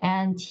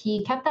 And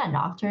he kept that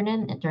Nocturne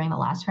in during the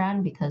last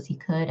round because he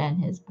could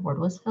and his board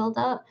was filled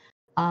up.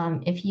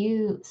 If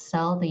you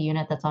sell the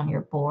unit that's on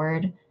your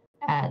board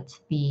at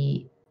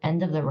the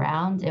end of the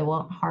round, it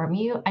won't harm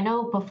you. I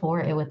know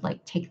before it would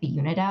like take the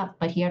unit out,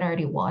 but he had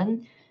already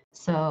won.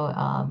 So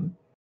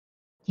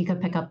he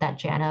could pick up that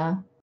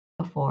Janna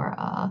before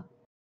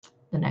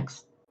the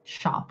next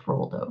shop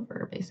rolled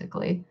over,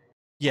 basically.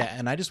 Yeah,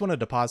 and I just wanted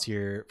to pause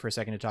here for a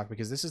second to talk,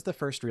 because this is the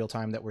first real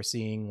time that we're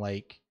seeing,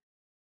 like,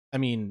 I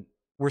mean,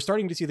 we're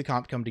starting to see the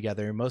comp come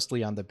together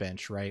mostly on the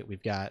bench, right?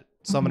 We've got Mhm.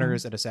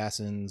 summoners and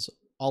assassins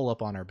all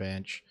up on our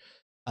bench.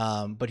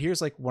 But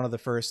here's like one of the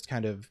first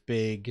kind of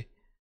big,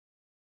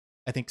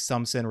 I think,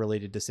 some sin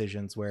related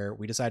decisions where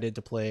we decided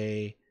to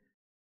play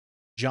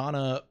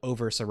Janna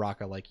over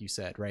Soraka, like you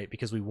said, right?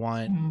 Because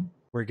Mhm.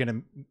 we're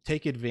gonna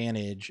take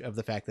advantage of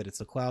the fact that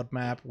it's a cloud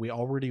map. We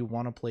already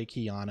want to play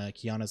Kiana.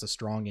 Kiana's a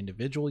strong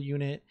individual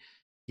unit.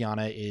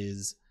 Kiana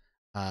is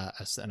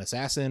an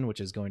assassin, which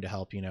is going to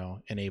help,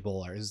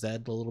 enable our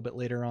Zed a little bit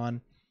later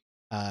on.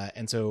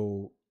 And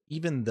so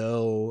even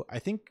though I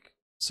think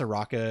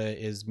Soraka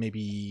is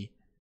maybe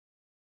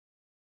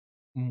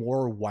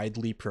more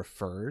widely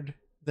preferred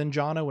than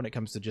Janna when it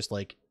comes to just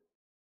like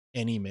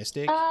any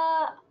mystic,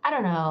 I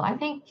don't know. I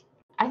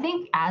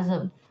think as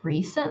of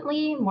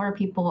recently, more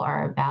people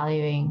are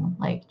valuing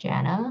like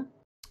Janna.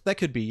 that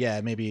could be,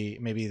 yeah,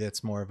 maybe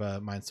that's more of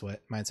a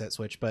mindset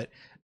switch. But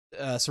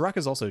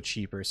Soraka's also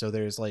cheaper, so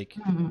there's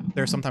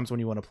Mm-hmm. sometimes when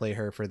you want to play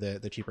her for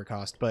the cheaper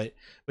cost, but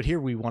here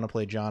we want to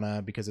play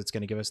Janna because it's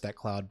going to give us that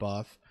cloud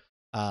buff.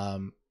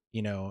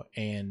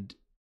 and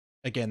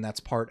again, that's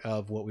part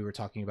of what we were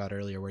talking about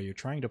earlier, where you're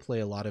trying to play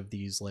a lot of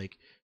these like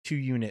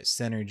 2-unit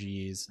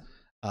synergies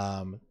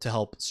to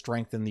help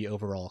strengthen the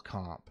overall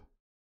comp.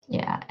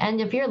 Yeah, and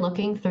if you're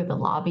looking through the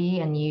lobby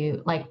and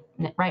you like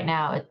right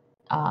now,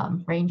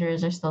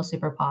 Rangers are still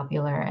super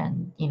popular,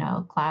 and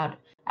Cloud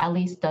at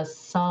least does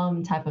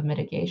some type of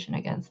mitigation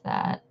against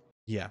that.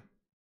 Yeah,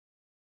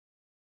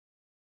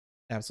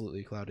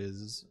 absolutely. Cloud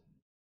is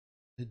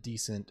a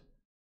decent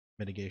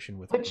mitigation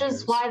with Which is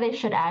Rangers. why they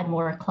should add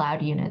more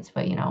Cloud units.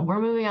 But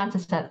we're moving on to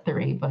set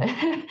 3. But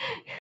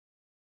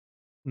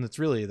And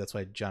that's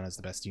why John is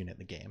the best unit in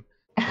the game.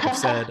 Like I've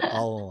said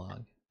all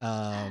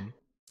along.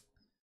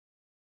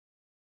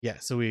 Yeah,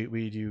 so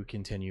we do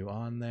continue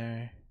on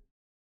there.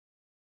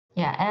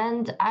 yeah,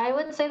 and I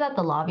would say that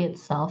the lobby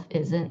itself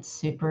isn't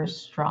super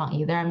strong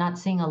either. I'm not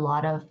seeing a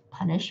lot of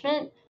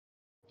punishment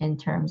in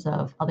terms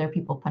of other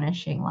people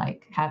punishing,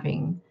 like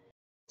having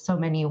so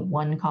many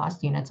one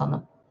cost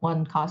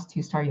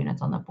 2-star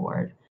units on the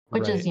board,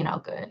 which is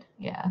Right. good.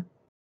 Yeah.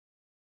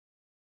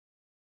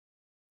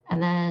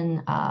 And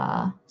then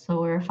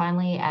so we're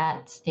finally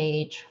at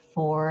stage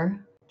 4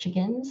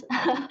 chickens.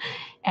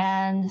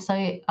 And so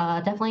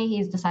definitely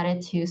he's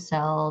decided to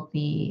sell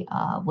the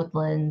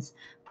woodlands,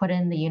 put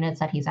in the units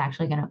that he's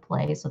actually going to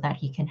play so that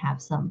he can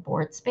have some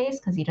board space,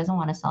 because he doesn't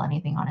want to sell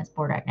anything on his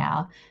board right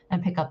now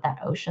and pick up that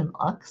Ocean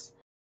Lux.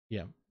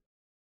 Yeah.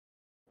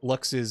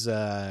 Lux is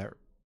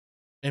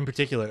in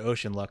particular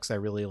Ocean Lux I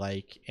really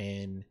like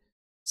in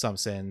some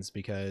sense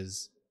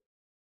because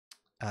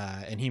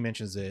and he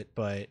mentions it,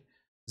 but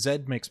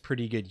Zed makes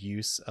pretty good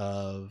use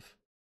of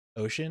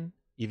Ocean,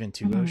 even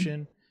to Mm-hmm.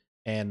 Ocean,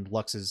 and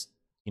Lux is,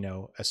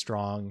 a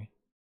strong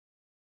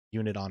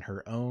unit on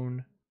her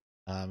own.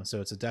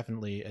 So it's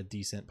definitely a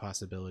decent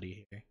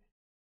possibility here.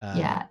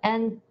 Yeah,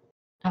 and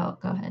oh,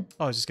 go ahead.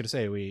 I was just gonna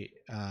say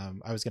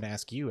I was gonna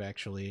ask you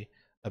actually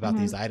about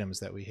these Mm-hmm. its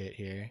that we hit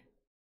here.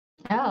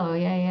 Oh,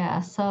 yeah, yeah.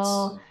 So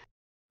Let's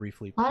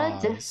briefly a lot of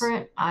pause.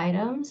 different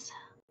items.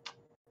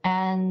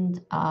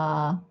 And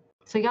so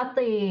we got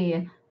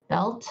the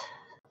belt,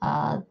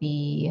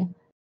 the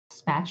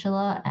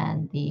spatula,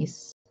 and the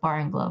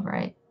sparring glove,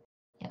 right?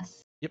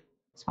 Yes, Yep.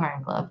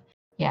 sparring glove.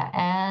 Yeah,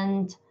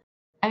 and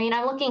I mean,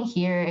 I'm looking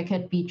here. It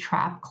could be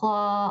trap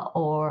claw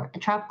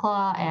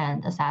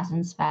and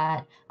assassin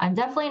spat. I'm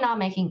definitely not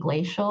making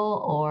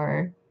glacial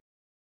or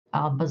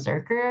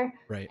berserker,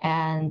 Right.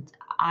 and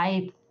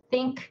I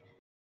think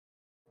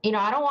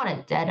I don't want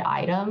a dead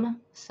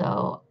item,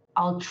 so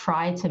I'll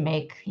try to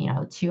make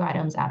 2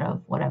 items out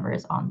of whatever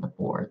is on the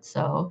board.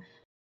 So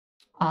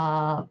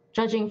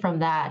judging from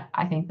that,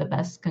 I think the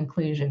best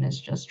conclusion is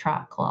just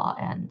trap claw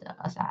and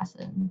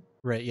assassin.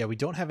 Right. Yeah, we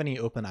don't have any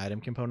open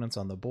item components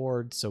on the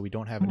board, so we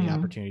don't have any Mm-hmm.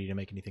 opportunity to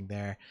make anything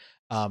there.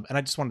 And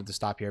I just wanted to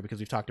stop here because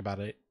we've talked about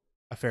it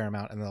a fair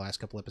amount in the last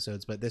couple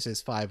episodes, but this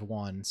is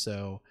 5-1,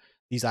 so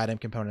these item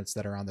components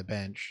that are on the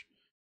bench,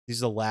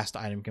 these are the last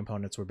item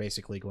components we're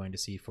basically going to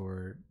see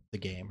for the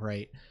game,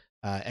 right?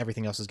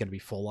 Everything else is going to be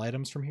full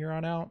items from here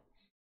on out.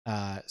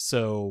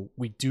 So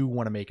we do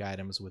want to make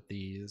items with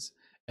these,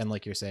 and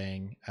like you're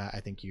saying, I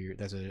think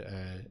that's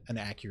an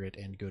accurate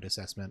and good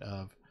assessment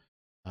of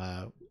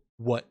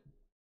what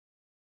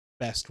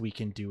best we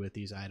can do with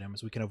these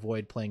items. We can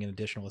avoid playing an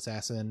additional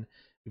assassin.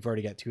 We've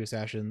already got 2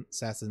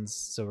 assassins,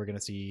 so we're going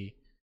to see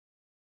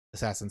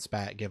Assassin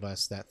Spat give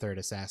us that 3rd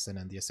assassin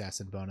and the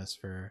assassin bonus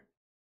for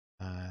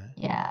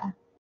Yeah,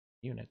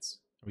 units.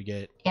 We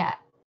get yeah,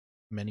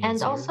 many and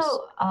Azirs.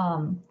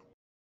 also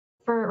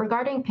for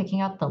regarding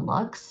picking up the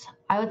Lux,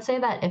 I would say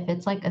that if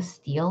it's like a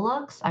steel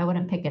Lux, I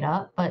wouldn't pick it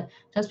up. But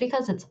just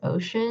because it's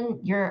ocean,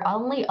 your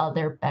only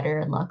other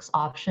better Lux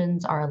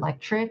options are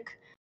electric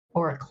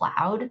or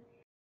cloud.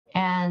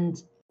 And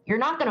you're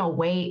not going to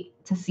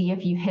wait to see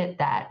if you hit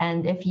that.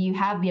 And if you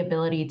have the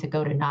ability to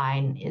go to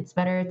 9, it's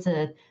better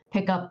to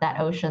pick up that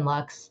Ocean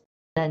Lux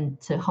than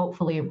to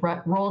hopefully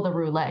roll the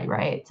roulette,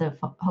 right? To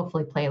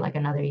hopefully play like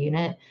another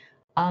unit,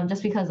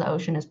 just because the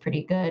Ocean is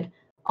pretty good.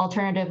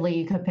 Alternatively,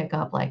 you could pick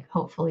up like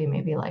hopefully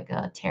maybe like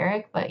a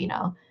Tarek, but you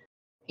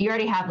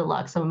already have the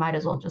Lux, so we might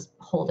as well just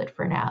hold it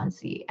for now and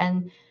see.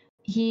 And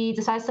he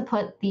decides to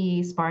put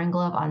the sparring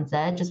glove on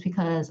Zed just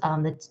because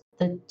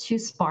the 2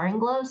 sparring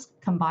gloves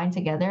combined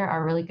together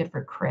are really good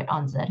for crit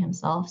on Zed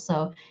himself.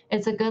 So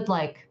it's a good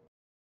like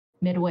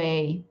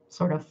midway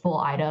sort of full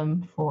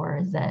item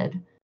for Zed.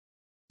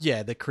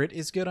 Yeah, the crit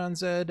is good on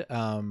Zed.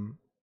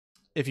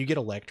 If you get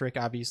electric,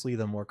 obviously,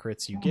 the more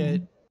crits you Mm-hmm.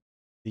 get,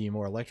 the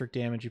more electric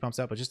damage he pumps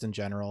out. But just in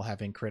general,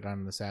 having crit on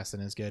an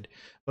assassin is good.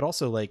 But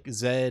also, like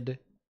Zed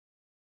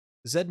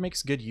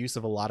makes good use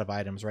of a lot of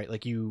items, right?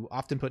 Like you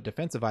often put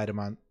defensive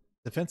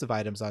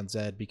items on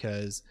Zed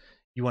because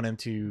you want him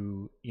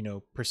to,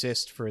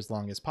 persist for as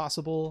long as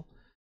possible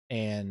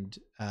and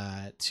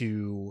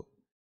to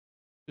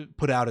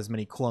put out as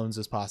many clones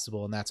as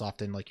possible, and that's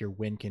often like your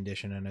win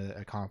condition in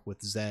a comp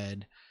with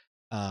Zed.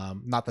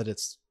 Not that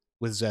it's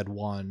with Zed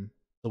 1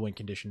 the win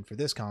condition for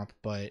this comp,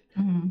 but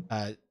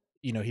Mm-hmm.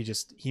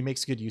 he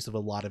makes good use of a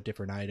lot of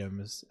different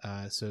items.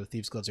 So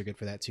Thieves Gloves are good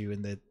for that too,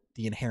 and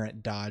the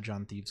inherent dodge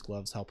on Thieves'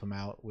 Gloves help him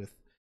out with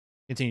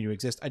continue to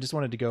exist. I just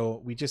wanted to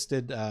go. We just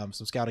did some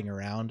scouting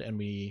around,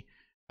 and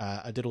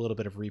I did a little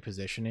bit of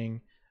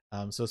repositioning.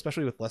 So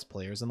especially with less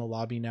players in the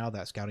lobby now,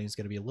 that scouting is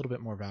going to be a little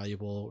bit more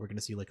valuable. We're going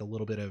to see like a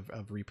little bit of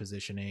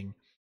repositioning.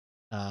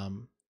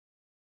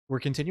 We're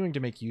continuing to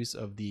make use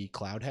of the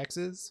cloud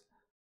hexes,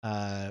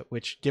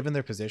 which, given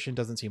their position,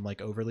 doesn't seem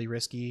like overly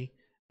risky.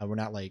 We're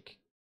not like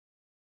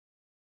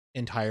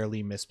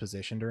entirely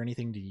mispositioned or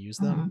anything to use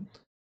them.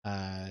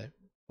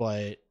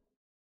 But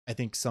I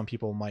think some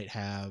people might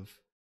have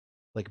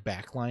like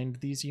backlined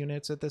these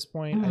units at this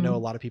point. I know a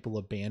lot of people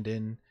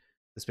abandon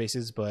the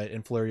spaces, but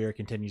Influrrier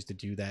continues to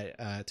do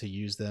that, to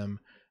use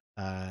them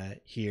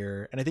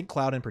here. And I think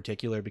Cloud in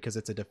particular, because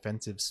it's a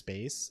defensive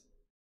space,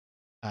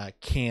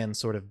 can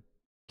sort of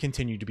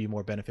continue to be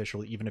more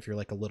beneficial even if you're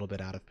like a little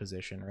bit out of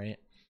position, right?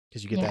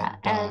 Because you get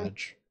that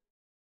dodge.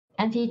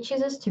 And he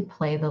chooses to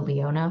play the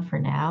Leona for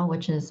now,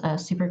 which is a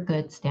super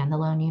good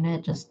standalone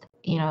unit. Just,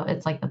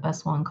 it's like the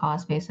best one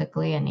cost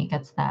basically, and he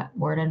gets that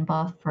Warden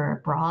buff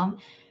for Braum.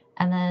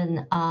 And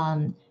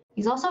then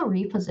he's also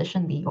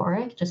repositioned the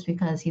Yorick just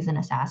because he's an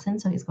assassin,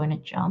 so he's going to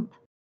jump.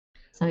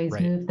 So he's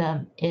moved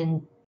them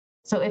in.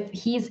 So if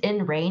he's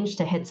in range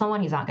to hit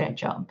someone, he's not going to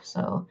jump.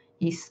 So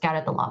he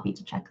scouted the lobby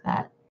to check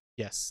that.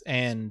 Yes,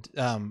 and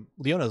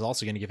Leona is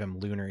also going to give him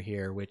Lunar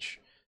here,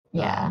 which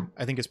I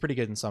think is pretty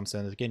good in some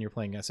sense. Again, you're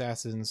playing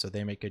assassins, so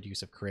they make good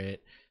use of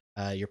crit.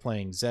 You're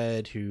playing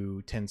Zed,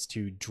 who tends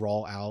to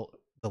draw out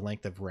the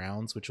length of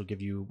rounds, which will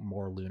give you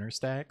more Lunar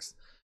stacks.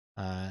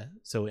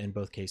 So in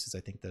both cases, I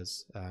think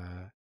those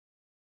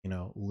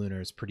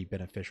Lunar is pretty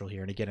beneficial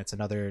here. And again, it's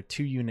another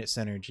 2-unit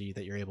synergy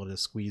that you're able to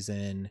squeeze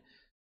in,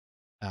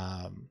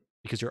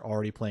 because you're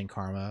already playing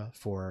Karma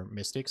for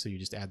Mystic, so you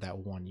just add that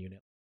 1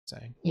 unit.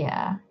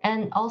 Yeah,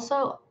 and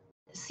also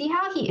see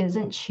how he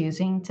isn't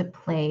choosing to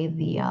play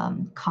the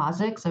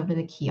Kha'Zix over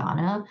the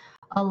Qiyana.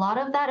 A lot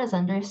of that is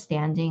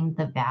understanding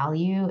the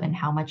value and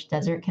how much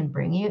Desert can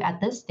bring you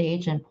at this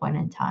stage and point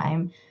in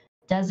time.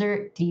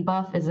 Desert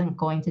debuff isn't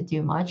going to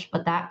do much,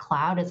 but that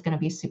Cloud is going to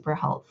be super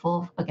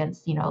helpful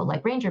against,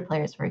 like Ranger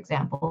players, for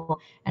example,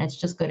 and it's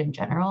just good in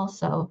general.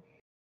 So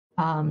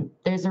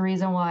there's a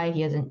reason why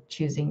he isn't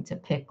choosing to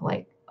pick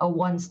like a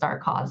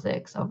 1-star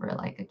Kha'Zix over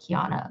like a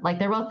Qiyana. Like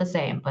they're both the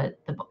same, but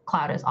the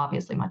Cloud is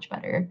obviously much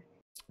better.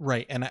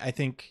 Right, and I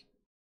think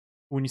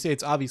when you say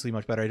it's obviously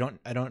much better,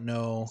 I don't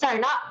know. Sorry,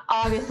 not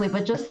obviously,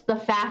 but just the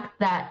fact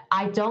that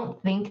I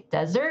don't think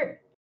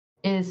Desert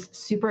is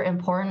super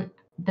important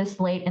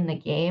this late in the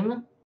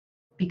game,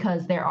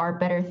 because there are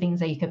better things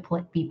that you could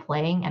be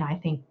playing, and I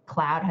think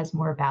Cloud has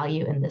more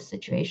value in this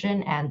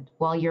situation. And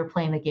while you're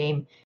playing the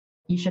game,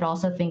 you should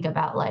also think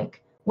about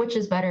like, which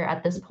is better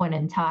at this point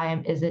in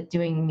time? Is it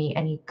doing me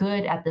any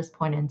good at this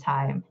point in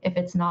time? If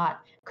it's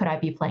not, could I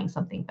be playing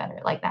something better?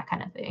 Like that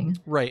kind of thing.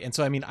 Right. And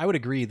so, I mean, I would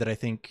agree that I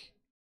think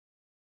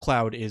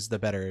Cloud is the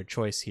better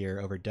choice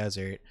here over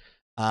Desert.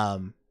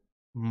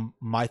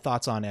 My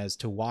thoughts on as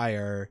to why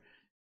are,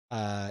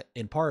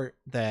 in part,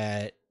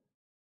 that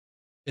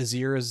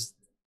Azir is,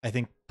 I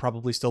think,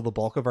 probably still the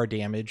bulk of our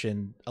damage,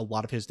 and a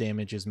lot of his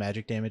damage is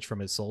magic damage from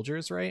his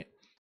soldiers, right?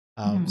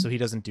 So he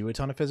doesn't do a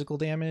ton of physical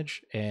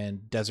damage,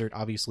 and Desert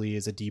obviously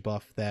is a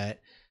debuff that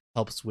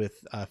helps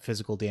with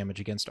physical damage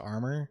against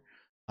armor.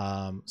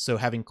 So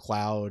having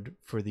Cloud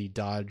for the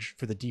dodge,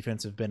 for the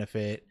defensive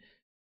benefit,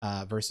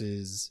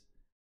 versus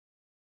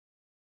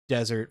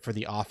Desert for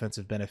the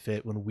offensive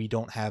benefit when we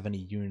don't have any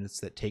units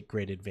that take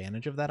great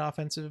advantage of that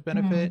offensive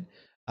benefit.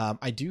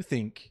 I do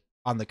think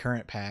on the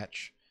current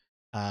patch,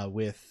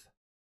 with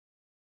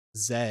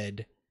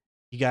Zed,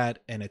 he got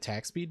an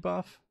attack speed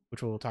buff,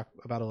 which we'll talk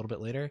about a little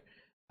bit later.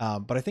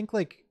 But I think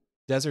like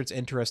Desert's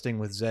interesting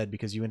with Zed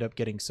because you end up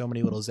getting so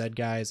many little Zed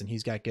guys, and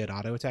he's got good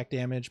auto attack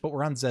damage. But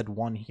we're on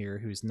Zed1 here,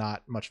 who's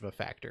not much of a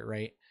factor,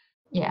 right?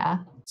 Yeah.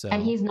 So,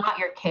 and he's not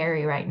your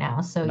carry right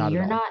now, so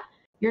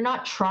you're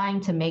not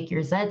trying to make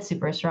your Zed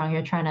super strong.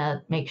 You're trying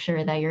to make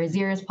sure that your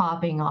Azir is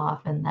popping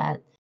off and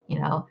that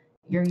your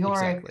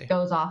Yorick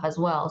goes off as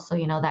well. So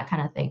that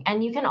kind of thing.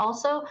 And you can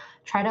also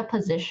try to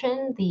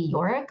position the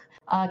Yorick.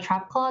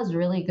 Trap Claw is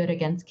really good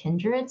against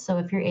Kindred. So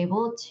if you're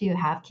able to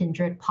have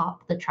Kindred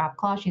pop the Trap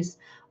Claw, she's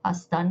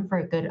stunned for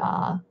a good,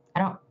 I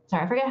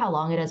forget how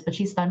long it is, but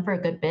she's stunned for a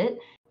good bit.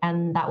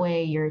 And that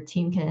way your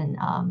team can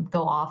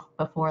go off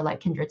before like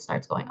Kindred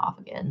starts going off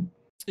again.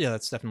 Yeah,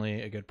 that's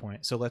definitely a good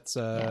point. So let's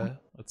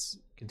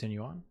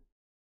continue on.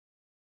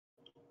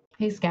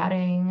 He's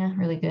scouting,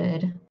 really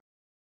good.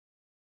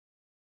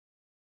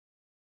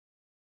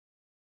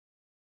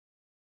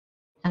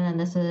 And then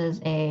this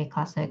is a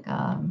classic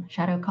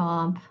Shadow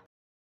comp.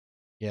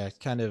 Yeah,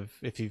 kind of,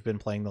 if you've been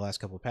playing the last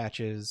couple of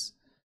patches.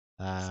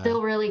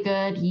 Still really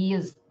good. He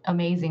is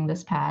amazing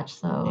this patch.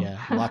 So yeah,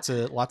 lots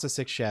of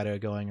 6 Shadow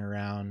going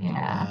around.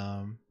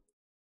 Yeah.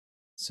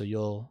 So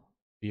you'll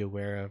be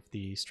aware of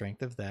the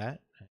strength of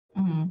that.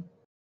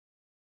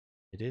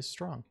 It is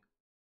strong.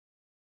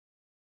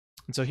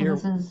 And so here,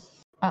 this is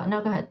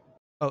no, go ahead.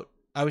 Oh,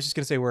 I was just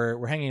gonna say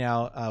we're hanging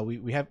out.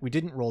 We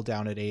didn't roll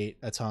down at 8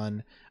 a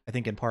ton. I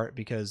think in part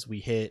because we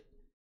hit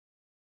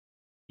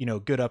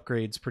good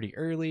upgrades pretty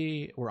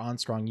early. We're on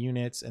strong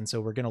units, and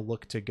so we're going to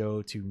look to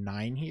go to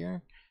 9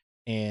 here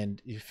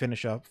and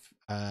finish up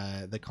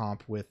the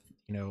comp with,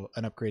 an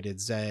upgraded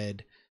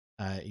Zed,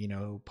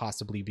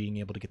 possibly being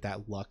able to get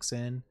that Lux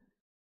in.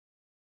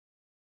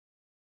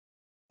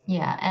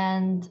 Yeah,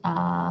 and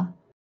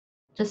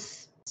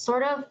just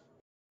sort of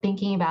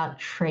thinking about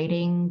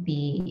trading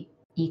the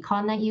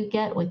econ that you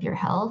get with your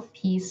health.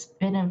 He's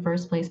been in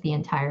first place the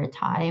entire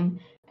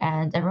time,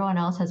 and everyone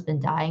else has been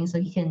dying,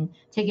 so he can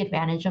take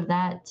advantage of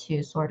that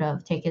to sort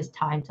of take his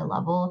time to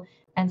level.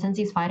 And since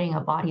he's fighting a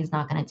bot, he's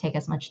not going to take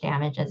as much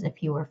damage as if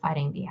he were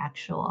fighting the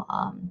actual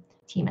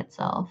team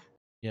itself.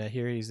 Yeah,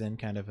 here he's in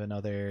kind of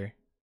another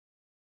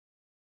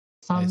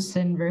Some nice.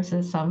 sin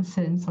versus some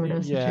sin sort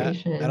of Yeah, I don't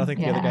situation. think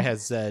the other guy Yeah.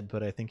 has Zed,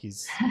 but I think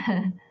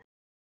I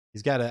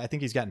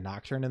think he's got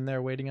Nocturne in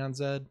there waiting on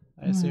Zed,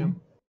 I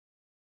assume.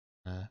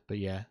 But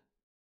yeah.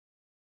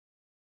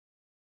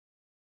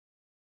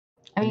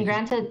 I And mean, you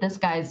can granted, this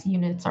guy's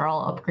units are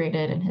all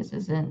upgraded and his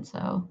isn't,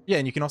 so Yeah,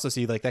 and you can also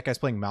see like that guy's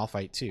playing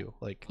Malphite too.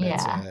 Like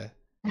that's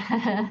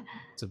yeah.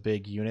 it's a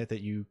big unit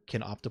that you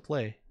can opt to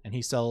play. And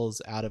he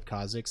sells out of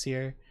Kha'Zix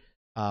here.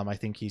 I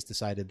think he's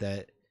decided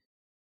that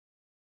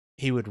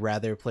he would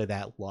rather play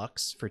that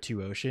Lux for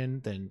 2 Ocean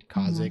than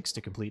Kha'Zix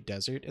to complete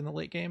Desert in the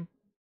late game.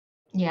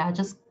 Yeah,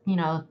 just,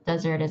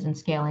 Desert isn't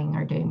scaling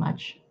or doing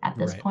much at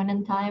this Right. point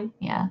in time.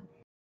 Yeah.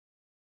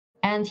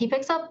 And he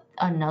picks up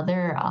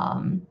another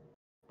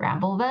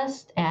Bramble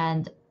Vest,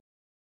 and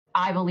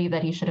I believe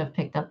that he should have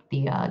picked up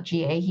the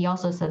GA. He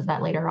also says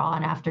that later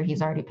on after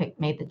he's already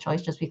made the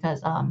choice, just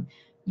because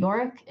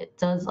Yorick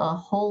does a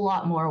whole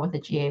lot more with the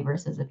GA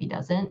versus if he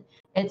doesn't.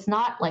 It's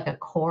not like a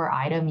core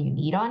item you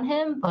need on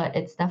him, but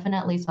it's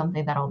definitely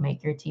something that'll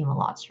make your team a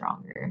lot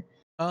stronger.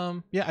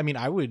 Yeah, I mean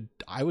I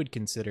would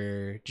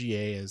consider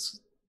GA as,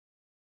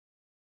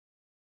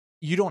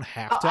 you don't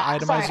have to Sorry,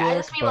 itemize I just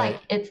Yorick, mean but like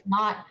it's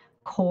not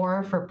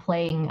core for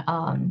playing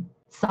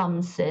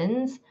some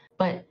sins,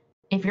 but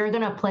if you're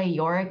gonna play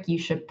Yorick, you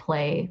should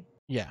play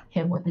yeah.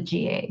 him with the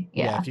GA.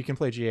 Yeah, Yeah. if you can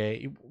play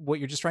GA, what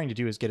you're just trying to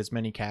do is get as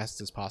many casts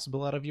as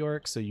possible out of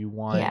Yorick. So you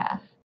want, Yeah.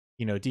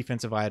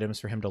 defensive items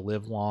for him to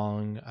live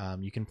long.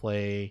 You can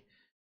play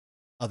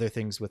other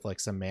things with like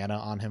some mana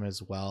on him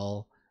as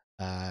well.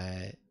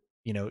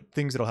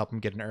 Things that'll help him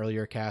get an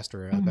earlier cast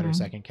or a better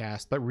second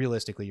cast. But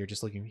realistically, you're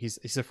just looking. He's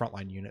a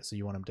frontline unit, so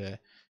you want him to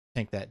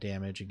tank that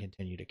damage and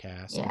continue to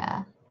cast.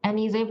 Yeah. And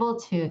he's able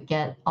to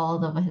get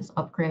all of his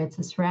upgrades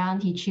this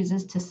round. He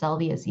chooses to sell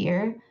the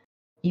Azir,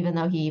 even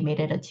though he made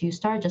it a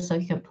 2-star, just so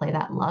he could play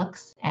that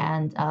Lux.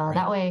 And Right.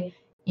 that way,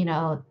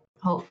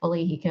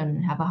 hopefully he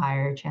can have a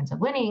higher chance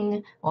of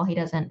winning. While he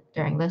doesn't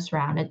during this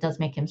round, it does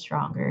make him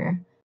stronger.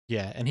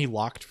 Yeah, and he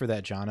locked for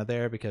that Janna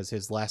there because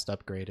his last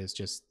upgrade is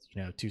just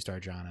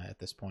 2-star Janna at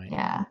this point.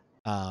 Yeah.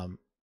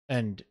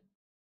 And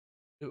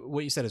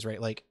what you said is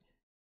right. Like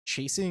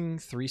chasing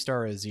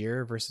 3-star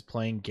Azir versus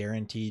playing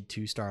guaranteed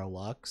 2-star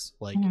Lux,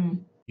 like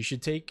you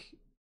should take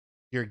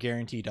your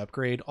guaranteed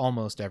upgrade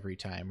almost every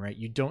time, right?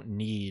 You don't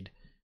need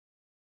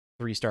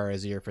 3-star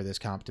Azir for this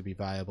comp to be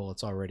viable.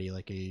 It's already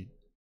like a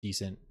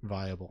decent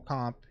viable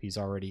comp. He's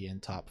already in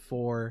top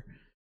 4.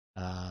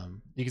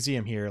 You can see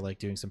him here like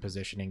doing some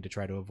positioning to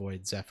try to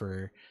avoid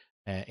Zephyr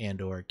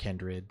and or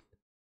Kindred.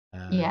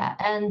 Yeah,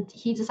 and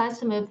he decides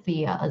to move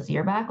the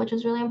Azir back, which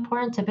is really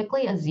important.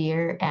 Typically,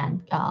 Azir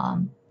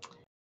and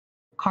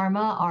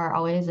Karma are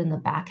always in the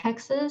back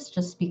hexes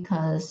just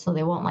because so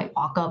they won't like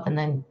walk up and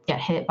then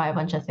get hit by a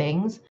bunch of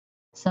things.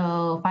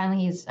 So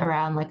finally, he's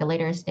around like a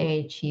later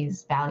stage.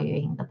 He's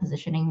valuing the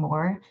positioning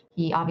more.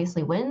 He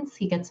obviously wins.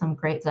 He gets some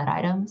great Zed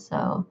items.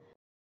 So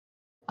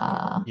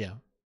Yeah.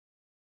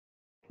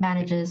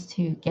 manages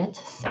to get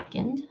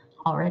second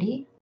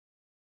already.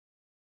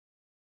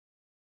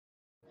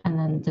 And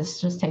then this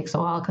just takes a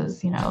while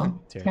because,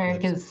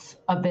 Tarek is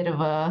a bit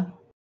of a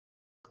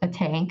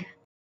tank,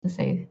 to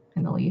say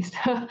in the least.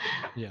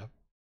 Yeah.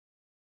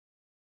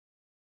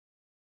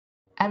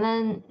 And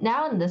then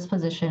now in this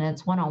position,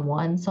 it's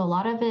one-on-one. So a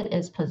lot of it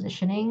is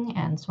positioning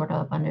and sort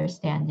of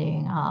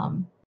understanding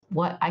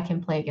what I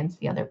can play against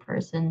the other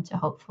person to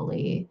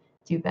hopefully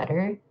do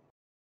better.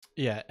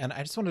 Yeah, and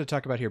I just wanted to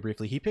talk about here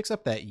briefly. He picks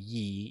up that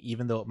Yi,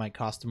 even though it might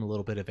cost him a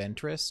little bit of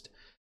interest.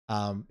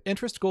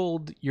 Interest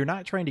gold, you're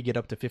not trying to get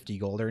up to 50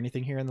 gold or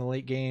anything here in the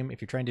late game.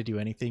 If you're trying to do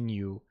anything,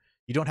 you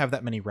don't have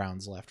that many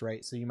rounds left,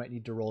 right? So you might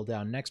need to roll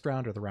down next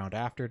round or the round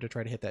after to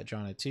try to hit that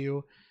Janna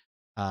too.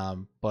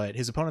 But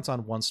his opponent's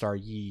on 1-star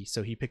Yi,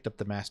 so he picked up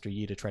the Master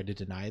Yi to try to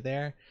deny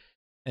there.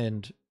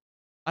 And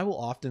I will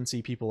often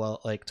see people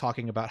like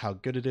talking about how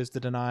good it is to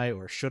deny,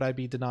 or should I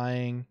be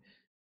denying,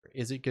 or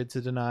is it good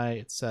to deny,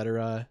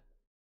 etc.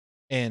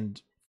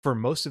 And for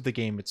most of the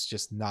game, it's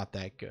just not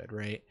that good,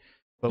 right?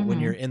 But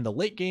when you're in the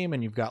late game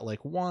and you've got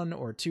like 1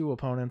 or 2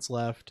 opponents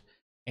left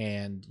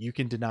and you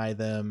can deny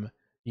them,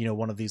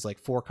 one of these like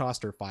 4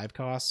 cost or 5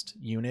 cost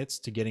units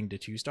to getting to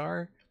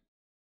 2-star,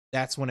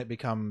 that's when it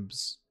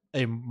becomes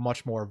a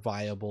much more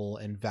viable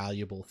and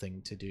valuable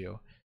thing to do.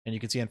 And you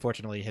can see,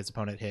 unfortunately, his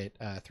opponent hit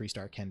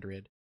 3-star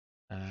Kindred,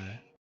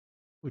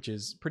 which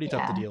is pretty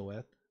tough to deal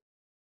with.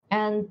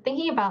 And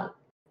thinking about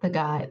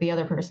the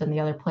other person, the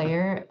other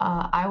player,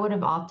 I would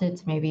have opted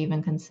to maybe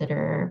even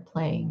consider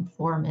playing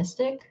 4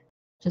 Mystic,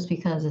 just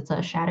because it's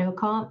a shadow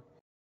comp.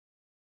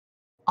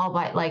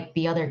 Albeit, like,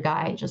 the other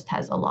guy just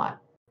has a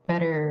lot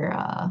better,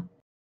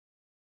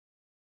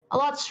 a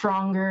lot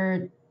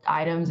stronger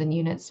items and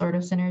unit sort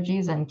of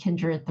synergies, and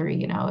Kindred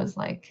 3, is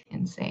like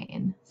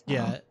insane. So.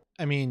 Yeah,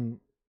 I mean,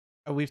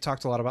 we've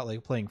talked a lot about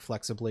like playing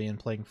flexibly and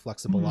playing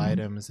flexible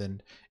items,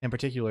 and in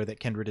particular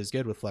that Kindred is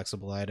good with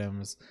flexible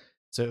items.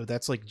 So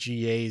that's like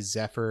GA,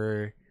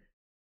 Zephyr,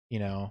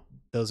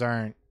 those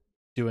aren't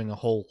doing a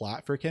whole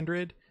lot for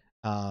Kindred.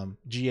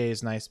 GA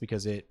is nice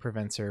because it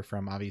prevents her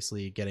from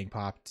obviously getting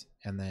popped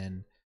and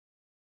then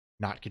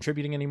not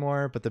contributing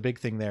anymore. But the big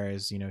thing there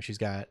is, she's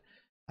got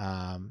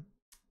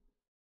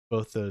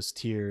both those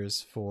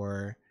tiers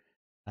for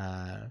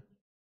that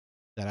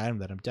item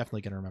that I'm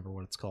definitely going to remember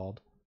what it's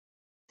called.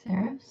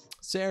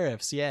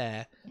 Seraphs,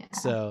 yeah.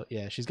 So,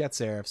 yeah, she's got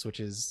Seraphs, which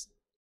is...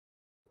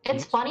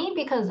 It's funny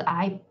because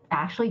I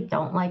actually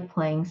don't like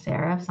playing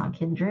Seraphs on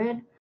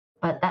Kindred,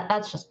 but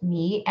that's just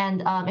me.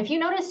 And if you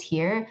notice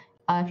here,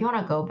 if you want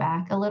to go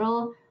back a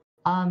little,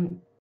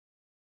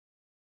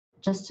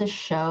 just to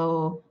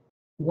show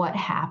what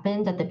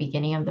happened at the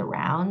beginning of the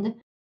round,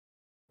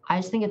 I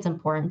just think it's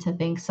important to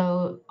think.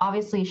 So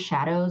obviously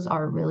shadows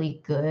are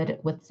really good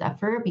with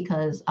Zephyr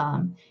because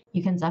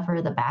you can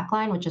Zephyr the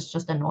backline, which is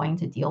just annoying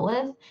to deal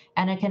with.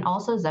 And it can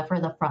also Zephyr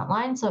the front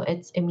line. So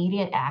it's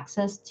immediate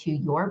access to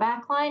your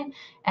backline.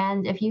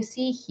 And if you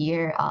see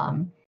here,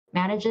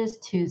 manages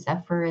to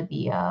Zephyr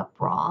the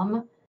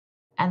Braum,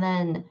 and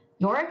then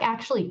Yorick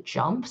actually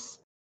jumps,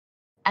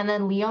 and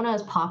then Leona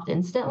is popped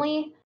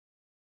instantly.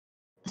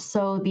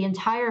 So the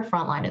entire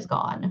front line is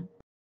gone.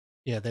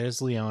 Yeah,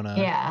 there's Leona.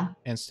 Yeah.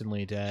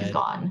 Instantly dead. She's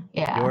gone.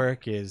 Yeah.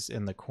 Yorick is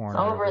in the corner.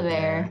 It's over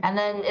there. And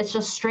then it's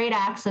just straight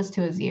access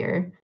to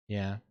Azir.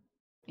 Yeah.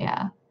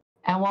 Yeah.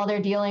 And while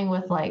they're dealing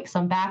with like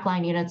some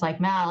backline units like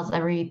Mal's,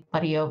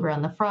 everybody over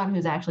on the front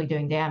who's actually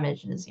doing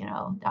damage is,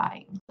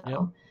 dying.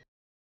 So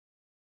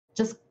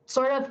just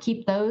sort of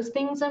keep those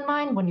things in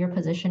mind when you're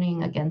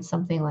positioning against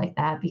something like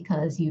that,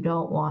 because you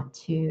don't want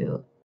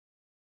to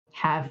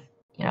have,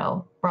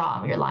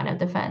 Braum, your line of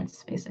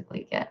defense,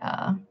 basically get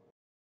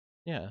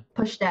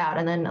pushed out,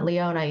 and then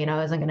Leona,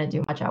 isn't going to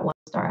do much at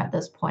 1-star at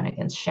this point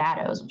against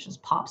Shadows, which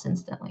just pops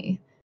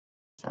instantly.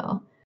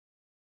 So,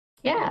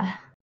 yeah.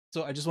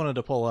 So I just wanted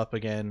to pull up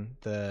again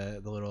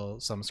the little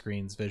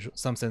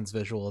SumSins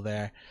visual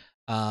there,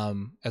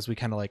 as we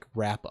kind of like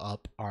wrap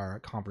up our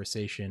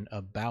conversation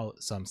about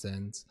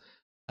SumSins.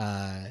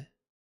 I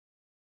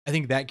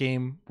think that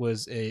game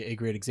was a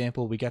great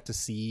example. We got to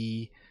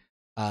see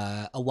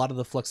a lot of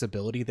the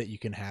flexibility that you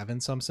can have in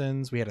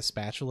SumSins. We had a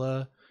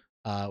spatula,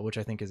 which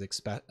I think is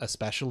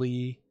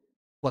especially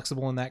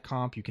flexible in that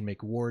comp. You can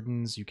make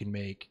wardens.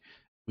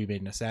 We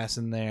made an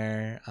assassin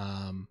there.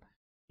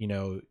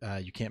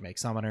 You can't make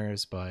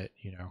summoners, but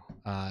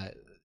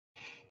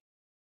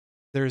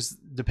there's,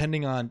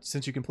 depending on,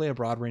 since you can play a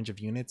broad range of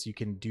units, you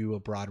can do a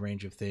broad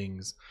range of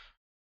things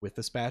with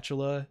the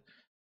spatula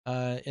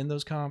in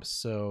those comps.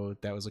 So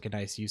that was like a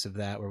nice use of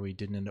that, where we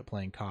didn't end up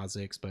playing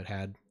Kha'Zix, but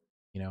had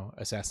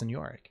Assassin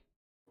Yorick,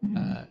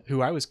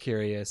 who I was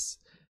curious,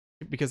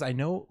 because I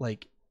know,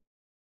 like,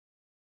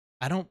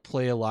 I don't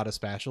play a lot of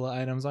spatula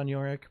items on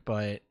Yorick,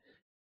 but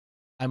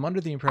I'm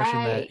under the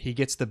impression that he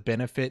gets the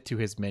benefit to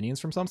his minions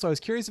from some. So I was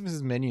curious if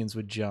his minions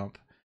would jump,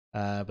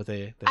 but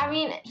they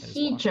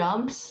he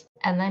jumps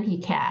and then he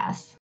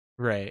casts.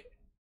 Right.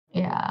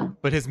 Yeah.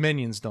 But his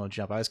minions don't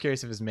jump. I was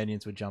curious if his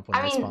minions would jump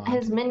when they spawn.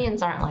 His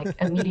minions aren't like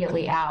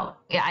immediately out.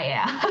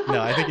 Yeah. No,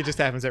 I think it just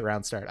happens at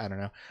round start. I don't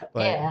know.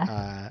 But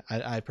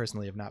I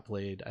personally have not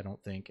played, I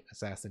don't think,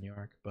 Assassin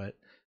Yorick, but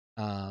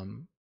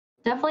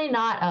definitely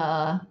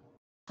not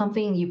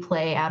something you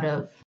play out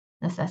of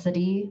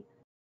necessity.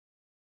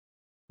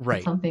 Right.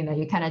 It's something that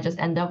you kind of just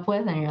end up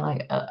with, and you're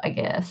like, I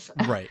guess.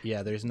 Right.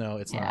 Yeah. There's no.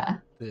 It's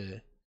not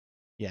the.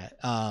 Yeah.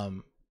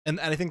 And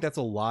I think that's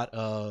a lot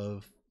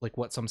of like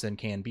what SumSin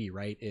can be.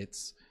 Right.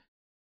 It's,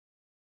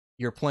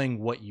 you're playing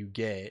what you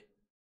get,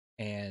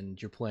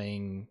 and you're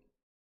playing,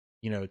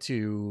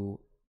 to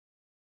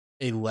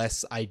a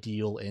less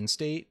ideal end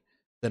state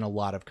than a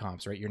lot of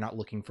comps. Right. You're not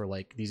looking for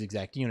like these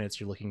exact units.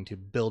 You're looking to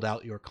build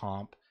out your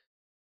comp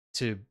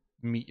to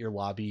meet your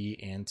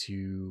lobby and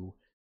to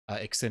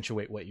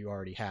accentuate what you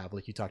already have.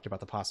 Like you talked about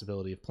the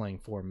possibility of playing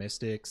 4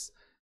 Mystics.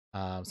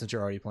 Since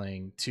you're already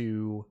playing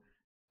 2,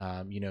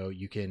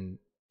 you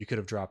could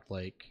have dropped,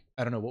 like,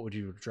 I don't know, what would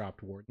you have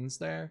dropped, Wardens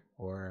there,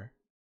 or?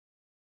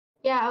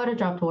 Yeah, I would have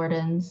dropped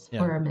Wardens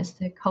for a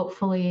Mystic,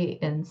 hopefully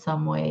in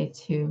some way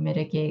to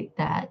mitigate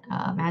that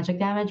magic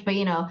damage. But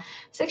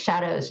 6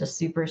 Shadow is just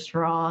super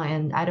strong,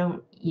 and I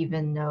don't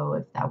even know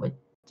if that would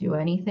do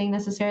anything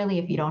necessarily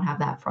if you don't have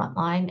that front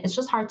line. It's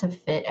just hard to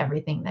fit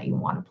everything that you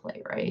want to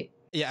play, right?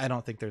 Yeah, I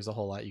don't think there's a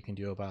whole lot you can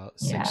do about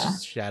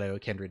 6 Shadow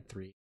Kindred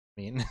 3.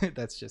 I mean,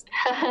 that's just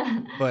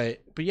but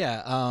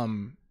yeah,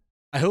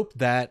 I hope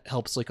that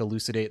helps like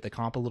elucidate the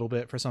comp a little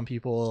bit for some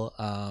people.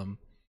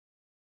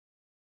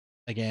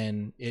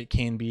 again, it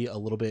can be a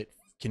little bit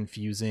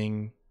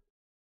confusing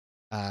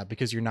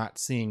because you're not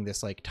seeing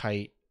this like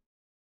tight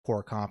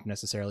core comp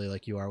necessarily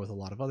like you are with a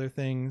lot of other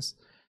things.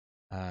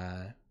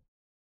 Let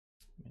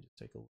me just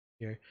take a look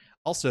here.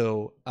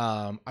 Also,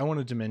 I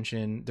wanted to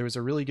mention there was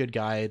a really good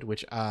guide,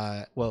 which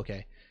there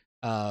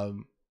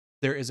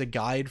is a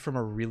guide from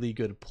a really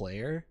good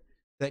player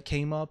that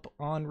came up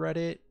on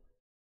Reddit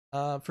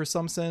for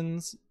some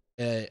sins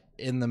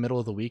in the middle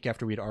of the week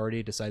after we'd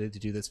already decided to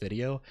do this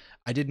video.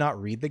 I did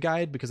not read the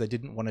guide because I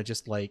didn't want to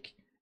just like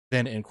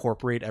then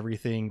incorporate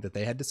everything that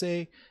they had to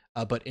say.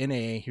 But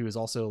NA, who is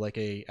also like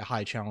a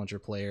high challenger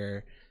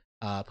player,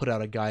 put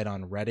out a guide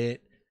on Reddit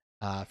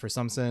for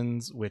some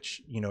sins,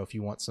 which, you know, if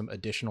you want some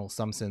additional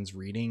some sins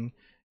reading,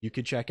 you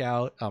could check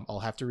out. I'll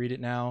have to read it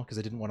now because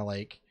I didn't want to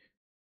like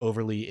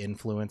overly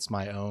influence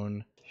my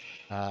own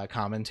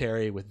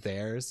commentary with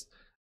theirs.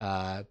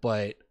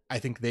 But I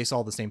think they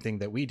saw the same thing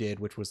that we did,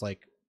 which was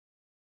like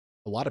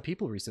a lot of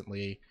people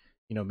recently,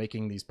 you know,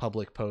 making these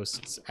public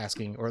posts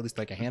asking, or at least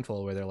like a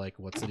handful where they're like,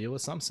 what's the deal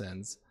with some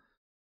sins?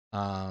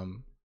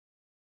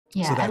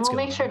 Yeah, So and that's we'll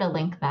make going sure on. to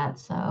link that.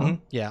 So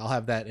Yeah, I'll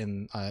have that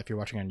in, if you're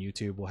watching on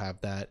YouTube, we'll have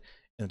that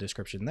in the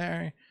description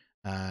there.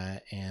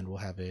 And we'll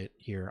have it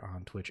here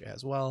on Twitch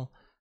as well.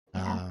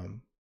 yeah.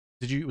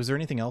 Was there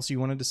anything else you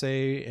wanted to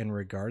say in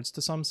regards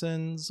to some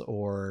sins,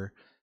 or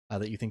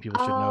that you think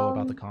people should know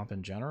about the Um, comp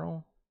in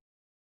general?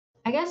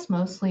 I guess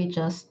mostly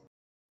just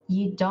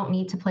you don't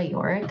need to play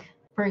Yorick,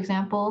 for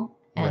example,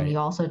 and Right, you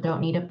also don't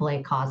need to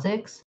play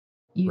Kha'Zix.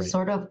 You right.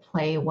 sort of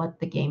play what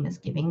the game is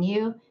giving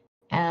you.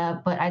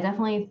 But I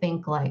definitely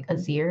think like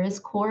Azir is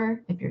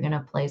core if you're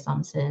gonna play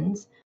some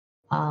sins.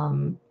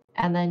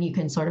 And then you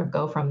can sort of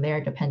go from there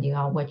depending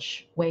on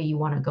which way you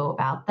want to go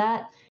about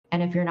that.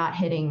 And if you're not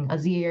hitting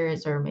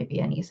Azirs or maybe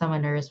any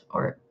summoners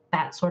or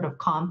that sort of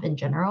comp in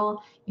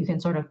general, you can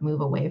sort of move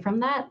away from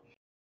that.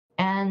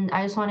 And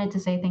I just wanted to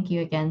say thank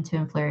you again to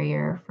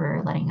Influrrier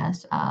for letting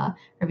us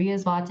review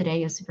his VOD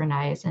today. It was super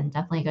nice, and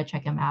definitely go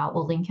check him out.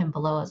 We'll link him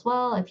below as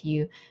well if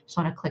you just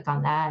want to click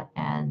on that.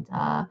 And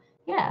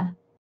yeah.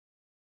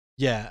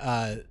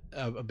 Yeah,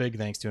 a big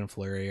thanks to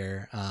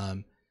Influrrier.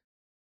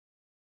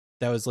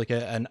 That was like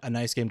a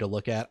nice game to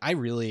look at. I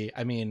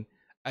mean,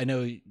 I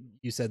know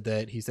you said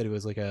that he said it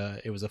was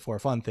a for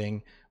fun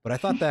thing, but I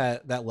thought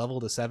that that level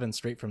to 7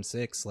 straight from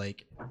 6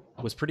 like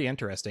was pretty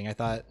interesting. I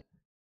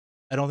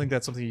don't think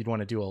that's something you'd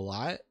want to do a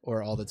lot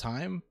or all the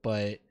time,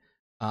 but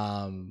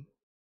um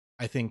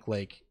I think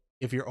like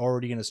if you're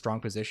already in a strong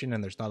position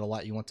and there's not a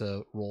lot you want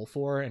to roll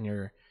for, and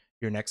your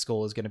next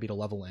goal is going to be to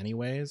level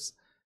anyways,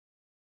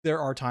 there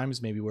are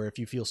times maybe where if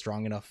you feel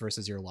strong enough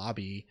versus your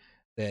lobby,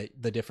 that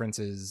the difference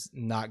is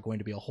not going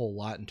to be a whole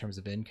lot in terms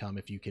of income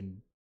if you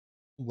can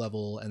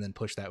level and then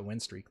push that win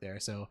streak there.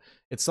 So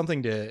it's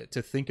something to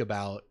think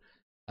about,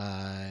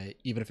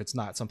 even if it's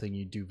not something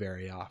you do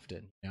very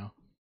often, you know.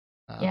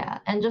 Yeah,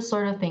 and just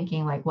sort of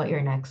thinking like what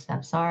your next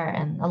steps are.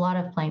 And a lot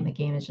of playing the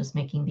game is just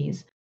making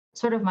these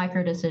sort of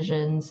micro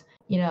decisions.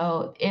 You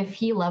know, if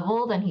he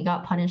leveled and he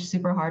got punished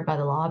super hard by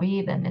the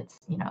lobby, then it's,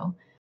 you know,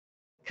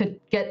 could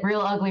get real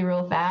ugly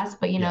real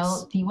fast. But, you Yes.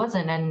 know, he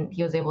wasn't, and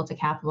he was able to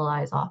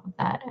capitalize off of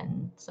that.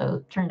 And so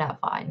it turned out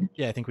fine.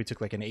 Yeah, I think we took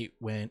like an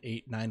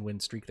 9 win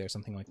streak there,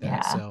 something like that.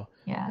 Yeah, So,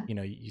 yeah. you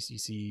know, you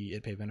see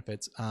it pay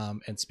benefits.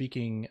 And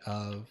speaking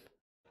of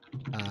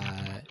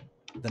uh,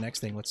 the next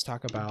thing, let's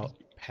talk about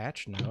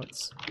patch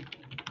notes.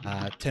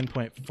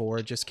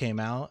 10.4 just came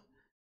out,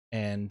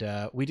 and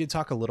we did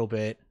talk a little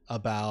bit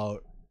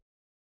about,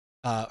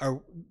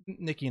 or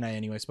Niki and I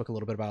anyway spoke a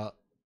little bit about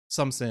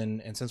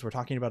Sumson, and since we're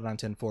talking about it on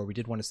 10.4, we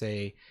did want to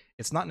say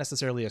it's not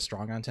necessarily as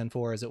strong on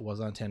 10.4 as it was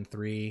on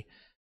 10.3.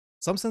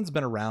 Sumson's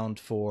been around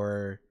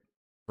for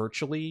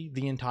virtually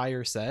the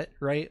entire set,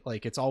 right?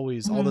 Like it's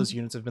always, all those Mm-hmm.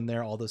 units have been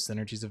there, all those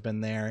synergies have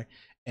been there,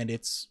 and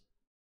it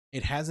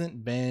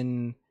hasn't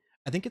been,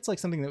 I think it's like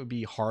something that would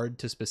be hard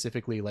to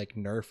specifically like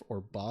nerf or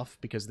buff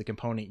because the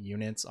component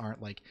units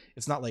aren't like,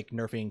 it's not like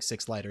nerfing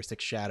 6 light or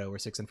 6 shadow or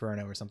 6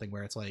 inferno or something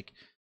where it's like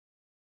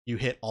you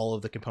hit all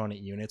of the component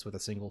units with a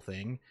single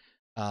thing.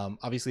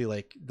 Obviously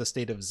like the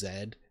state of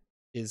Zed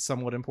is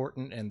somewhat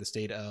important, and the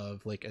state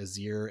of like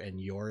Azir and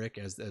Yorick,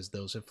 as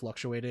those have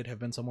fluctuated, have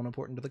been somewhat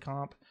important to the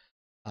comp.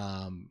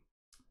 um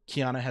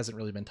Kiana hasn't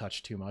really been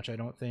touched too much, I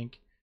don't think.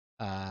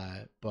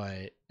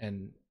 But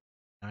and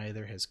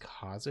neither has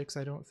Kha'Zix,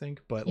 I don't think.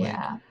 But like,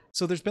 Yeah.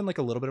 so there's been like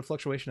a little bit of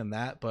fluctuation in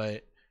that,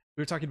 but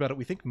we were talking about it.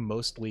 We think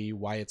mostly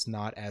why it's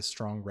not as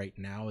strong right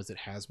now as it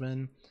has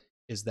been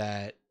is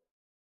that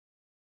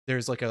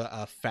there's like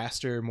a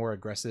faster, more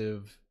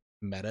aggressive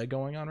meta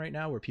going on right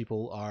now where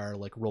people are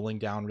like rolling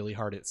down really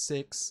hard at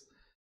 6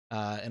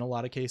 in a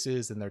lot of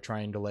cases, and they're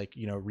trying to like,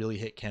 you know, really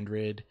hit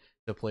Kindred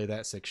to play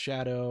that 6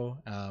 shadow.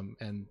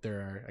 And there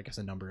are, I guess,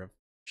 a number of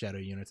shadow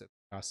units at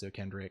cost, so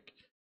Kindred,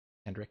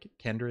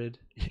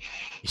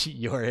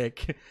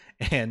 Yorick,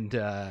 and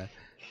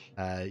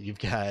you've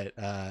got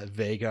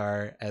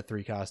Vagar at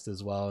 3 cost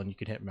as well, and you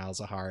can hit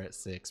Malzahar at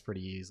 6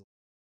 pretty easily.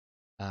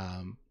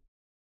 Um,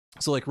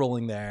 so like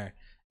rolling there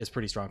is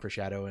pretty strong for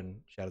Shadow,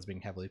 and Shadow's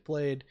being heavily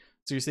played.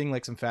 So you're seeing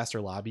like some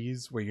faster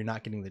lobbies where you're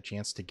not getting the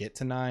chance to get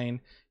to 9.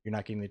 You're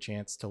not getting the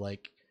chance to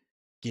like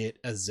get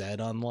a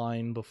Zed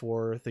online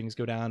before things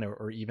go down,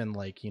 or even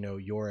like, you know,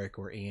 Yorick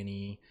or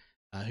Annie,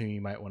 who you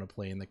might want to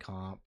play in the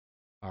comp,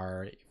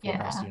 are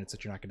forecast Yeah. units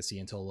that you're not going to see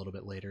until a little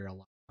bit later a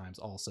lot of times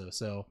also.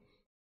 So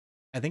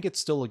I think it's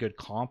still a good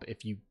comp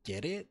if you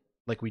get it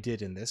like we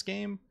did in this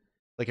game.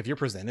 Like if you're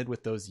presented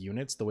with those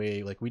units the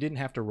way, like we didn't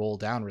have to roll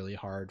down really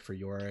hard for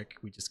Yorick,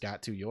 we just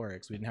got 2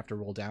 Yoricks. We didn't have to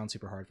roll down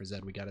super hard for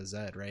Zed, we got a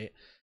Zed, right?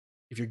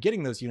 If you're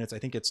getting those units, I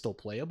think it's still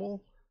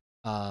playable.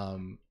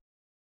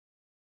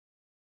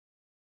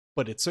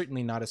 But it's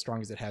certainly not as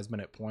strong as it has been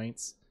at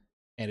points,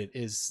 and it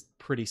is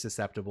pretty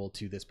susceptible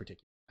to this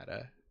particular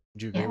meta.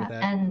 Do you agree with Yeah,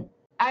 that? and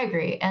I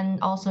agree. And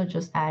also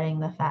just adding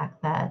the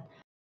fact that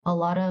a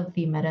lot of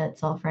the meta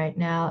itself right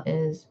now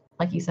is,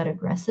 like you said,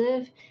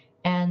 aggressive.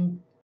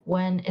 And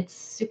when it's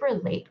super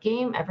late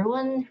game,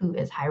 everyone who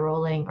is high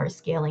rolling or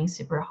scaling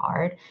super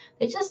hard,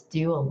 they just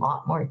do a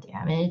lot more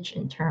damage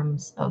in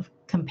terms of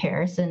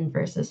comparison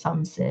versus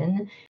some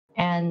sin.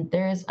 And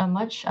there's a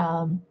much,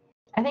 I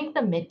think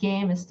the mid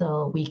game is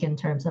still weak in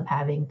terms of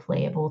having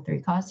playable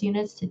 3-cost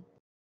units to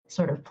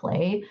sort of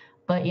play.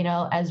 But you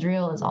know,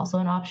 Ezreal is also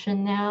an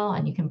option now,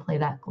 and you can play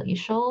that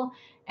Glacial.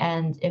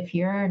 And if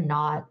you're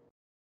not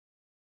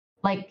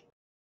like,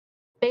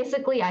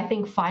 basically, I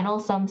think Final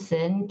Some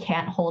Sin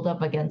can't hold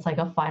up against like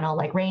a final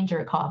like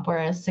Ranger comp or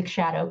a Six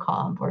Shadow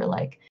comp or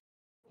like,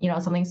 you know,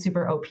 something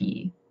super OP.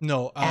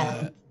 No,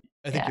 And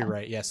I think you're yeah,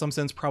 right. Yeah, some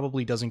sense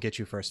probably doesn't get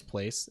you first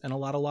place in a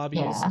lot of lobbies,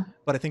 yeah,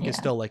 but I think it's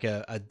yeah. still like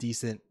a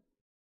decent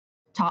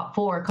Top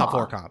four top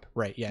 4 comp. comp.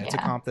 Right. Yeah, it's a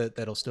Yeah. comp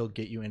that'll still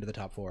get you into the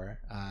top 4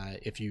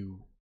 if you,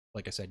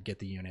 like I said, get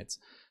the units.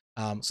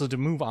 So to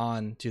move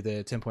on to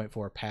the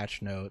 10.4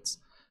 patch notes,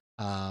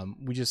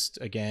 we just,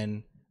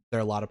 again, there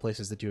are a lot of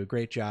places that do a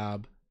great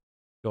job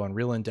going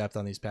real in depth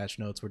on these patch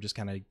notes. We're just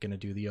kind of going to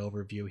do the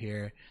overview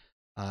here.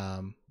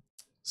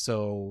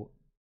 So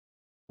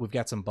we've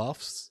got some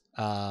buffs.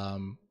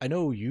 I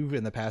know you've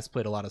in the past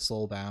played a lot of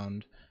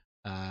Soulbound,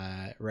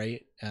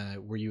 right?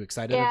 Were you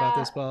excited about Yeah.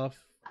 this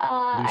buff?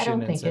 I Lucian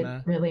don't and think it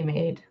Senna? really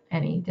made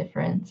any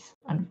difference,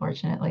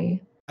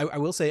 unfortunately. I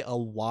will say a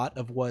lot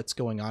of what's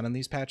going on in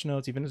these patch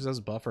notes, even if it does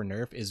buff or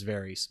nerf, is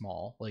very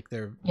small. Like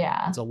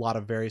Yeah. it's a lot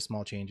of very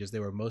small changes. They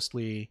were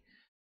mostly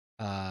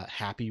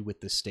happy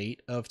with the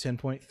state of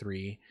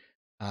 10.3,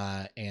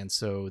 and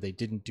so they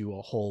didn't do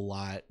a whole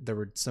lot. There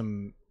were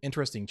some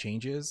interesting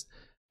changes.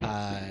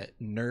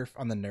 Nerf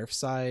on the nerf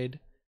side,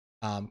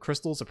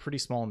 Crystal's a pretty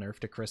small nerf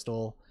to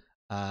Crystal.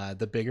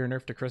 The bigger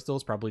nerf to Crystal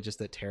is probably just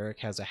that Tarek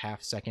has a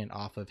half second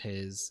off of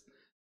his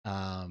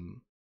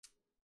um,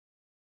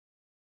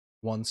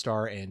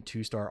 1-star and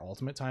 2-star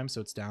ultimate time,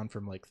 so it's down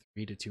from like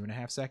 3 to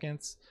 2.5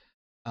 seconds.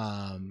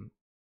 Um,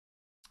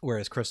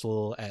 whereas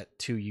Crystal at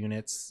 2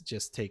 units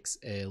just takes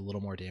a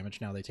little more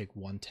damage now. They take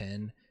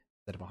 110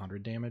 instead of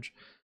 100 damage.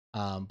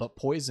 But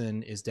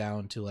Poison is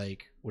down to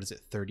like, what is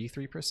it,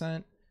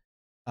 33%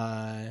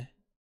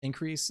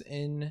 increase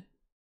in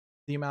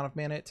the amount of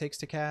mana it takes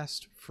to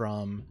cast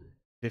from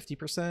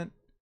 50%.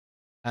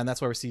 And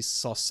that's why we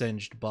saw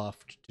Singed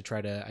buffed to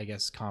try to, I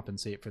guess,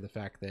 compensate for the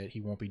fact that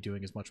he won't be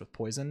doing as much with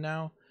Poison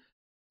now.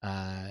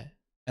 And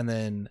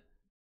then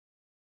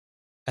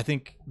I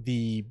think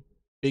the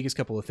biggest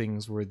couple of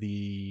things were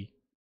the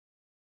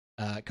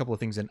couple of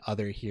things in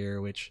other here,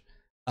 which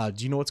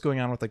do you know what's going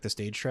on with like the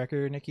stage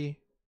tracker, Niki?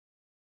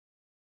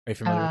 Are you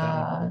familiar with that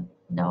one?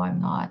 No, I'm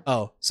not.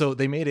 Oh, so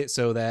they made it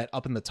so that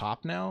up in the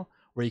top now,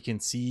 where you can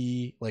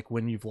see like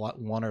when you've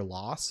won or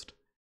lost,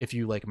 if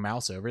you like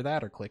mouse over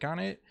that or click on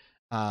it,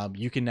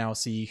 you can now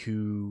see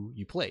who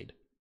you played.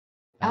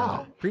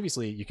 Oh,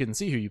 Previously, you couldn't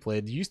see who you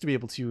played. You used to be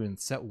able to in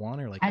set 1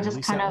 or like I just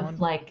early kind set of 1.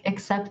 like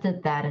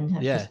accepted that and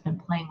have Yeah, just been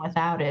playing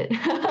without it.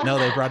 no,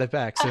 they brought it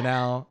back. So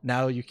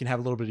now you can have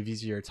a little bit of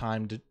easier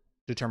time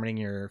determining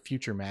your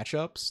future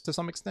matchups to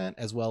some extent,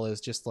 as well as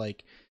just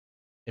like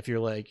if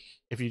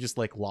you just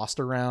like lost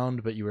a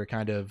round but you were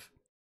kind of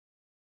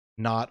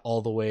not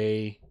all the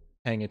way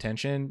paying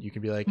attention, you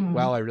can be like,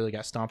 wow, Mm. I really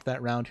got stomped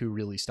that round. Who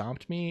really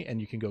stomped me? And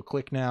you can go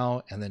click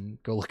now and then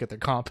go look at their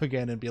comp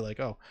again and be like,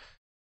 oh,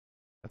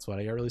 that's what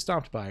I got really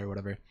stomped by or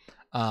whatever.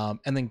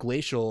 And then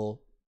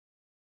Glacial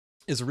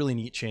is a really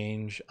neat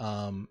change.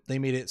 They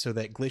made it so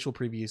that Glacial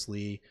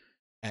previously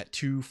at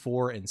 2,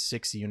 4, and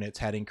 6 units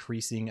had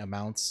increasing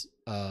amounts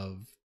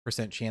of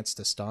percent chance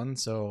to stun.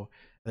 So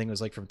I think it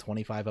was like from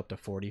 25 up to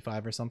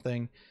 45 or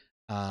something.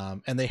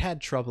 And they had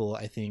trouble,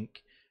 I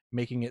think,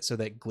 making it so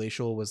that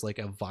Glacial was like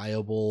a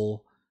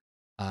viable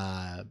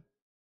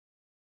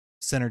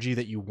synergy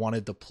that you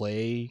wanted to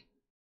play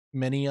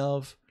many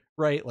of,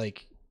 right?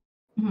 Like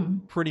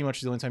Mm. pretty much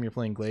the only time you're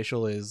playing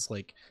Glacial is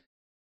like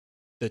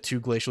the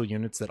 2 Glacial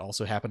units that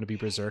also happen to be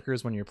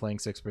Berserkers when you're playing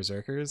 6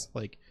 Berserkers.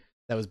 Like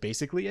that was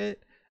basically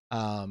it.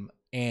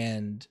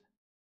 And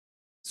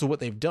so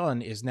what they've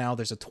done is now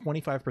there's a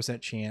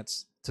 25%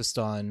 chance to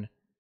stun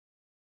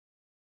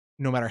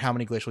no matter how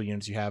many Glacial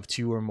units you have,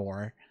 2 or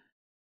more.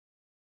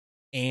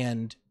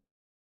 And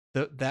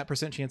that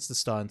percent chance to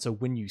stun. So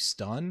when you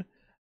stun,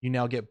 you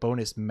now get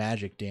bonus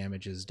magic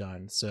damages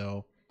done.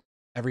 So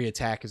every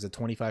attack is a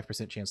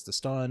 25% chance to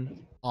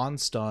stun. On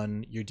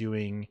stun, you're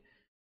doing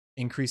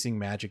increasing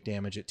magic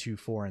damage at 2,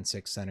 4, and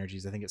 6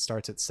 energies. I think it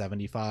starts at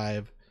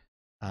 75,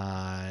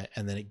 and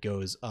then it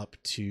goes up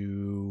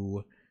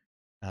to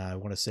I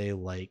want to say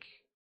like,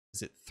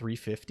 is it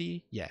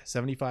 350? Yeah,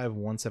 75,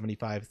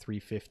 175,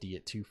 350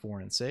 at 2, 4,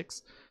 and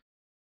 6.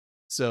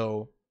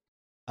 So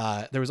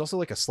there was also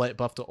like a slight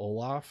buff to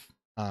Olaf,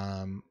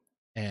 and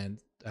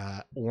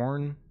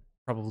Ornn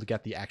probably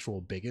got the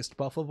actual biggest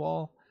buff of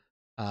all.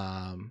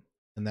 And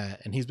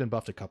he's been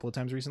buffed a couple of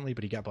times recently,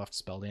 but he got buffed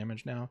spell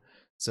damage now.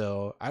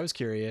 So I was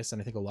curious,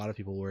 and I think a lot of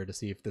people were, to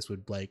see if this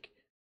would like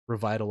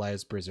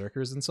revitalize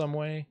berserkers in some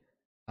way.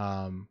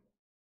 I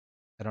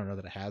don't know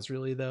that it has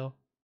really though.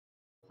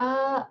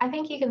 I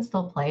think you can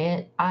still play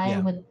it. I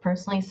Yeah. would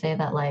personally say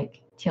that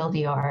like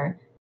TLDR,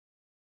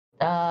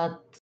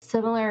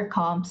 similar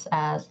comps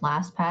as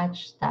last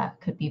patch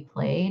that could be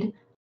played.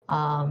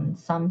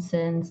 Some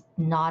sins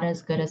not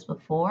as good as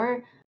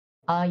before.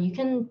 You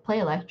can play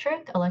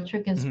electric.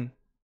 Electric is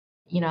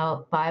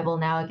viable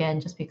now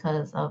again just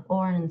because of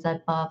Ornn and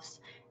Zed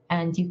buffs.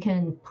 And you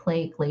can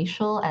play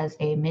Glacial as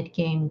a mid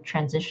game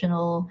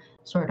transitional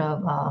sort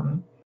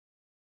of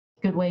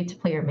good way to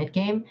play your mid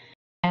game.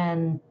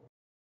 And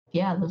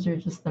yeah, those are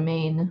just the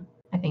main,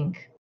 I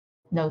think,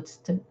 notes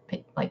to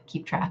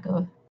keep track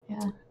of.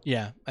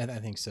 Yeah, I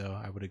think so.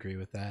 I would agree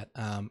with that.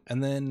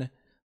 And then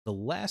the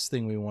last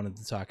thing we wanted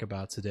to talk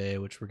about today,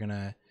 which we're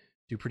gonna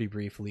do pretty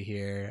briefly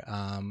here,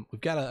 we've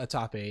got a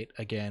top 8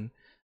 again.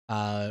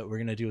 We're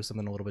gonna do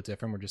something a little bit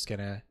different. We're just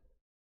gonna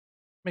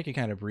make it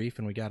kind of brief,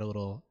 and we got a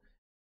little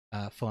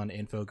fun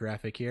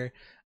infographic here.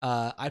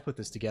 I put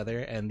this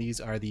together, and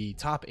these are the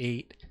top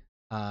 8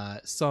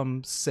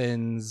 some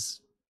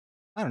sins.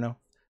 I don't know.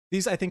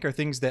 These I think are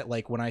things that,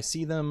 like, when I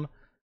see them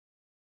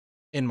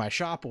in my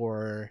shop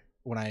or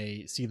when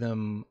I see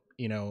them,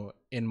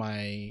 in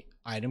my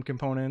item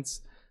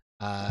components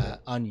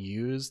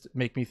unused,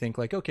 make me think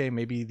like, okay,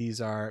 maybe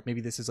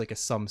this is like a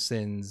some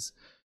sins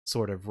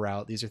sort of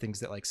route. These are things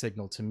that like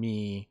signal to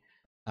me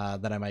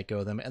that I might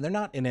go them, and they're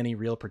not in any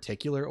real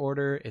particular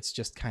order. It's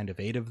just kind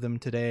of 8 of them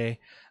today.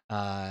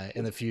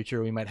 In the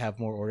future, we might have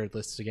more ordered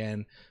lists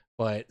again,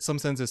 but some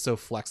sins is so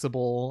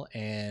flexible,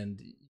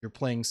 and you're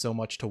playing so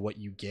much to what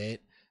you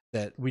get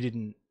that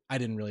I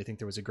didn't really think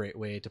there was a great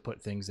way to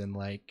put things in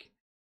like,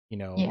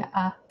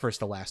 first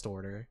to last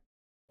order.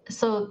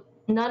 So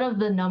none of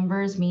the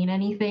numbers mean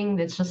anything.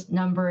 It's just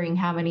numbering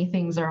how many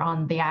things are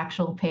on the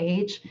actual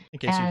page. In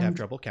case you have And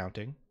trouble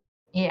counting.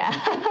 yeah.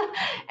 A lot of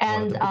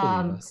And them to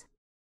believe us.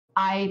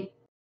 I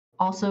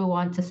also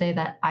want to say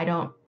that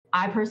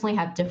I personally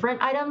have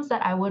different items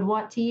that I would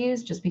want to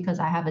use just because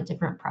I have a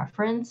different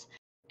preference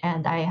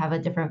and I have a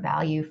different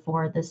value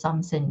for the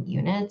Sumson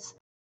units.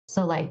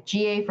 So like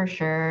GA for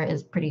sure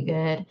is pretty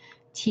good.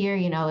 Tier,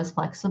 is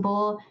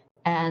flexible.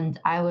 And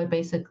I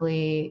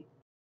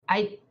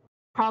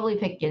probably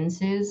pick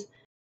Ginsu's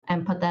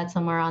and put that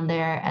somewhere on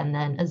there. And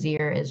then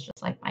Azir is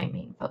just like my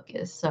main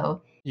focus.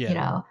 So,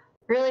 Yeah.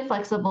 Really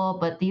flexible,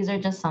 but these are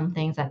just some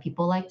things that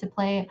people like to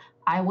play.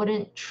 I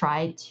wouldn't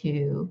try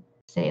to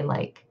say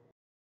like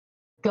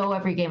go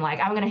every game like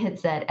I'm gonna hit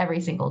Zed every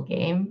single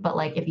game. But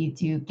like if you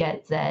do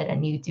get Zed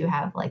and you do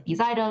have like these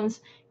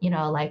items,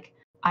 like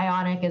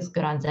Ionic is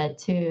good on Zed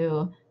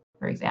too,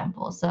 for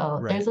example. So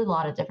Right. there's a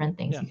lot of different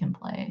things you can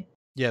play.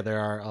 Yeah, there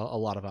are a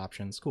lot of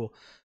options. Cool.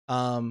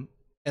 And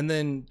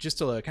then just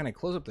to kind of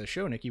close up the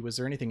show, Niki, was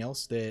there anything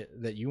else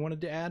that you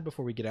wanted to add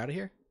before we get out of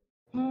here?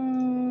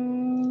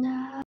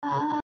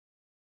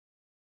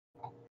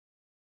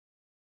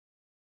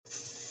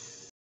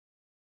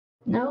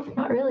 No,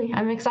 not really.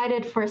 I'm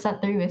excited for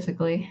set 3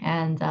 basically,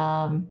 and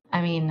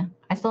I mean,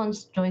 I still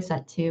enjoy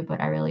set 2, but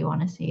I really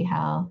want to see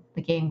how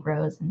the game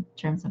grows in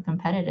terms of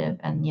competitive.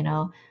 And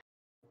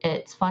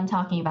it's fun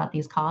talking about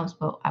these comps,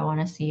 but I want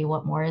to see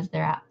what more is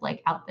there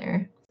out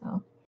there.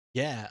 So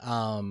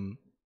Yeah.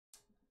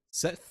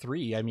 Set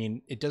 3. I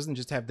mean, it doesn't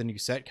just have the new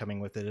set coming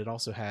with it. It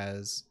also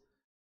has,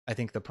 I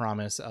think, the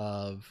promise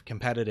of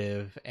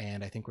competitive,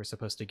 and I think we're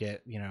supposed to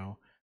get,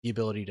 the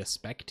ability to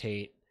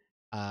spectate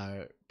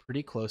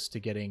pretty close to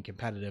getting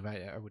competitive.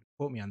 I would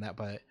quote me on that,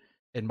 but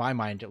in my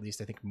mind, at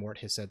least, I think Mort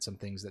has said some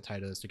things that tie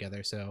those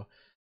together. So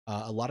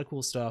a lot of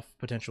cool stuff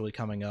potentially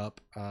coming up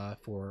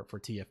for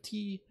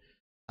TFT.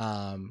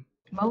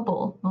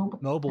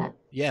 mobile.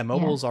 Yeah,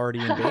 mobile's already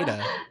in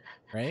beta,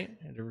 right?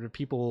 There are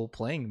people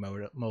playing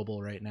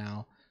mobile right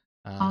now.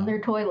 On their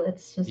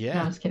toilets. No,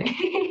 Yeah. I'm just kidding.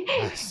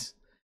 Yes.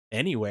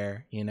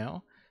 Anywhere,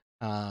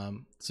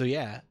 So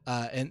yeah,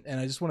 and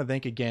I just want to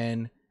thank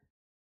again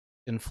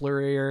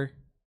Influrrier.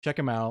 Check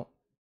him out.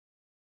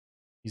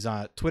 He's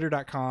on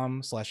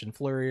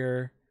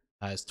twitter.com/Influrrier.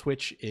 His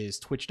Twitch is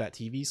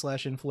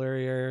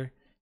twitch.tv/Influrrier.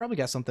 Probably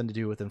got something to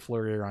do with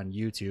Influrrier on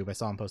YouTube. I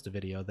saw him post a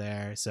video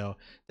there. So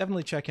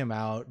definitely check him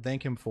out.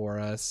 Thank him for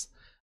us.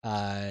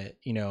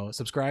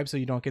 Subscribe so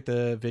you don't get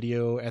the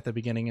video at the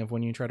beginning of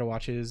when you try to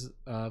watch his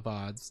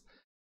VODs.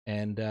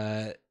 And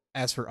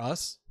as for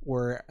us,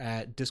 we're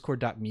at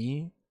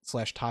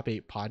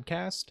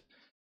discord.me/top8podcast.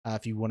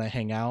 If you want to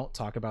hang out,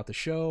 talk about the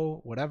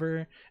show,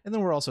 whatever. And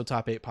then we're also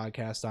Top 8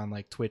 Podcast on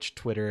like Twitch,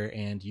 Twitter,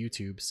 and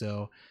YouTube.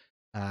 So,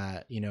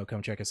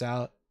 come check us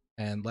out.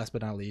 And last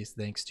but not least,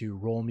 thanks to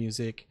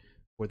Rolemusic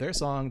for their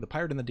song, The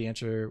Pirate and the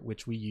Dancer,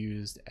 which we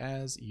used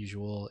as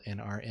usual in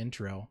our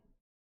intro.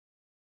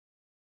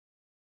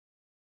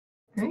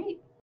 Great.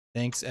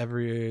 Thanks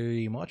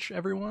very much,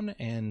 everyone.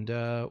 And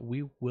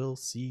we will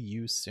see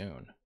you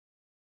soon.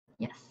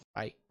 Yes.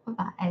 Bye.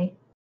 Bye.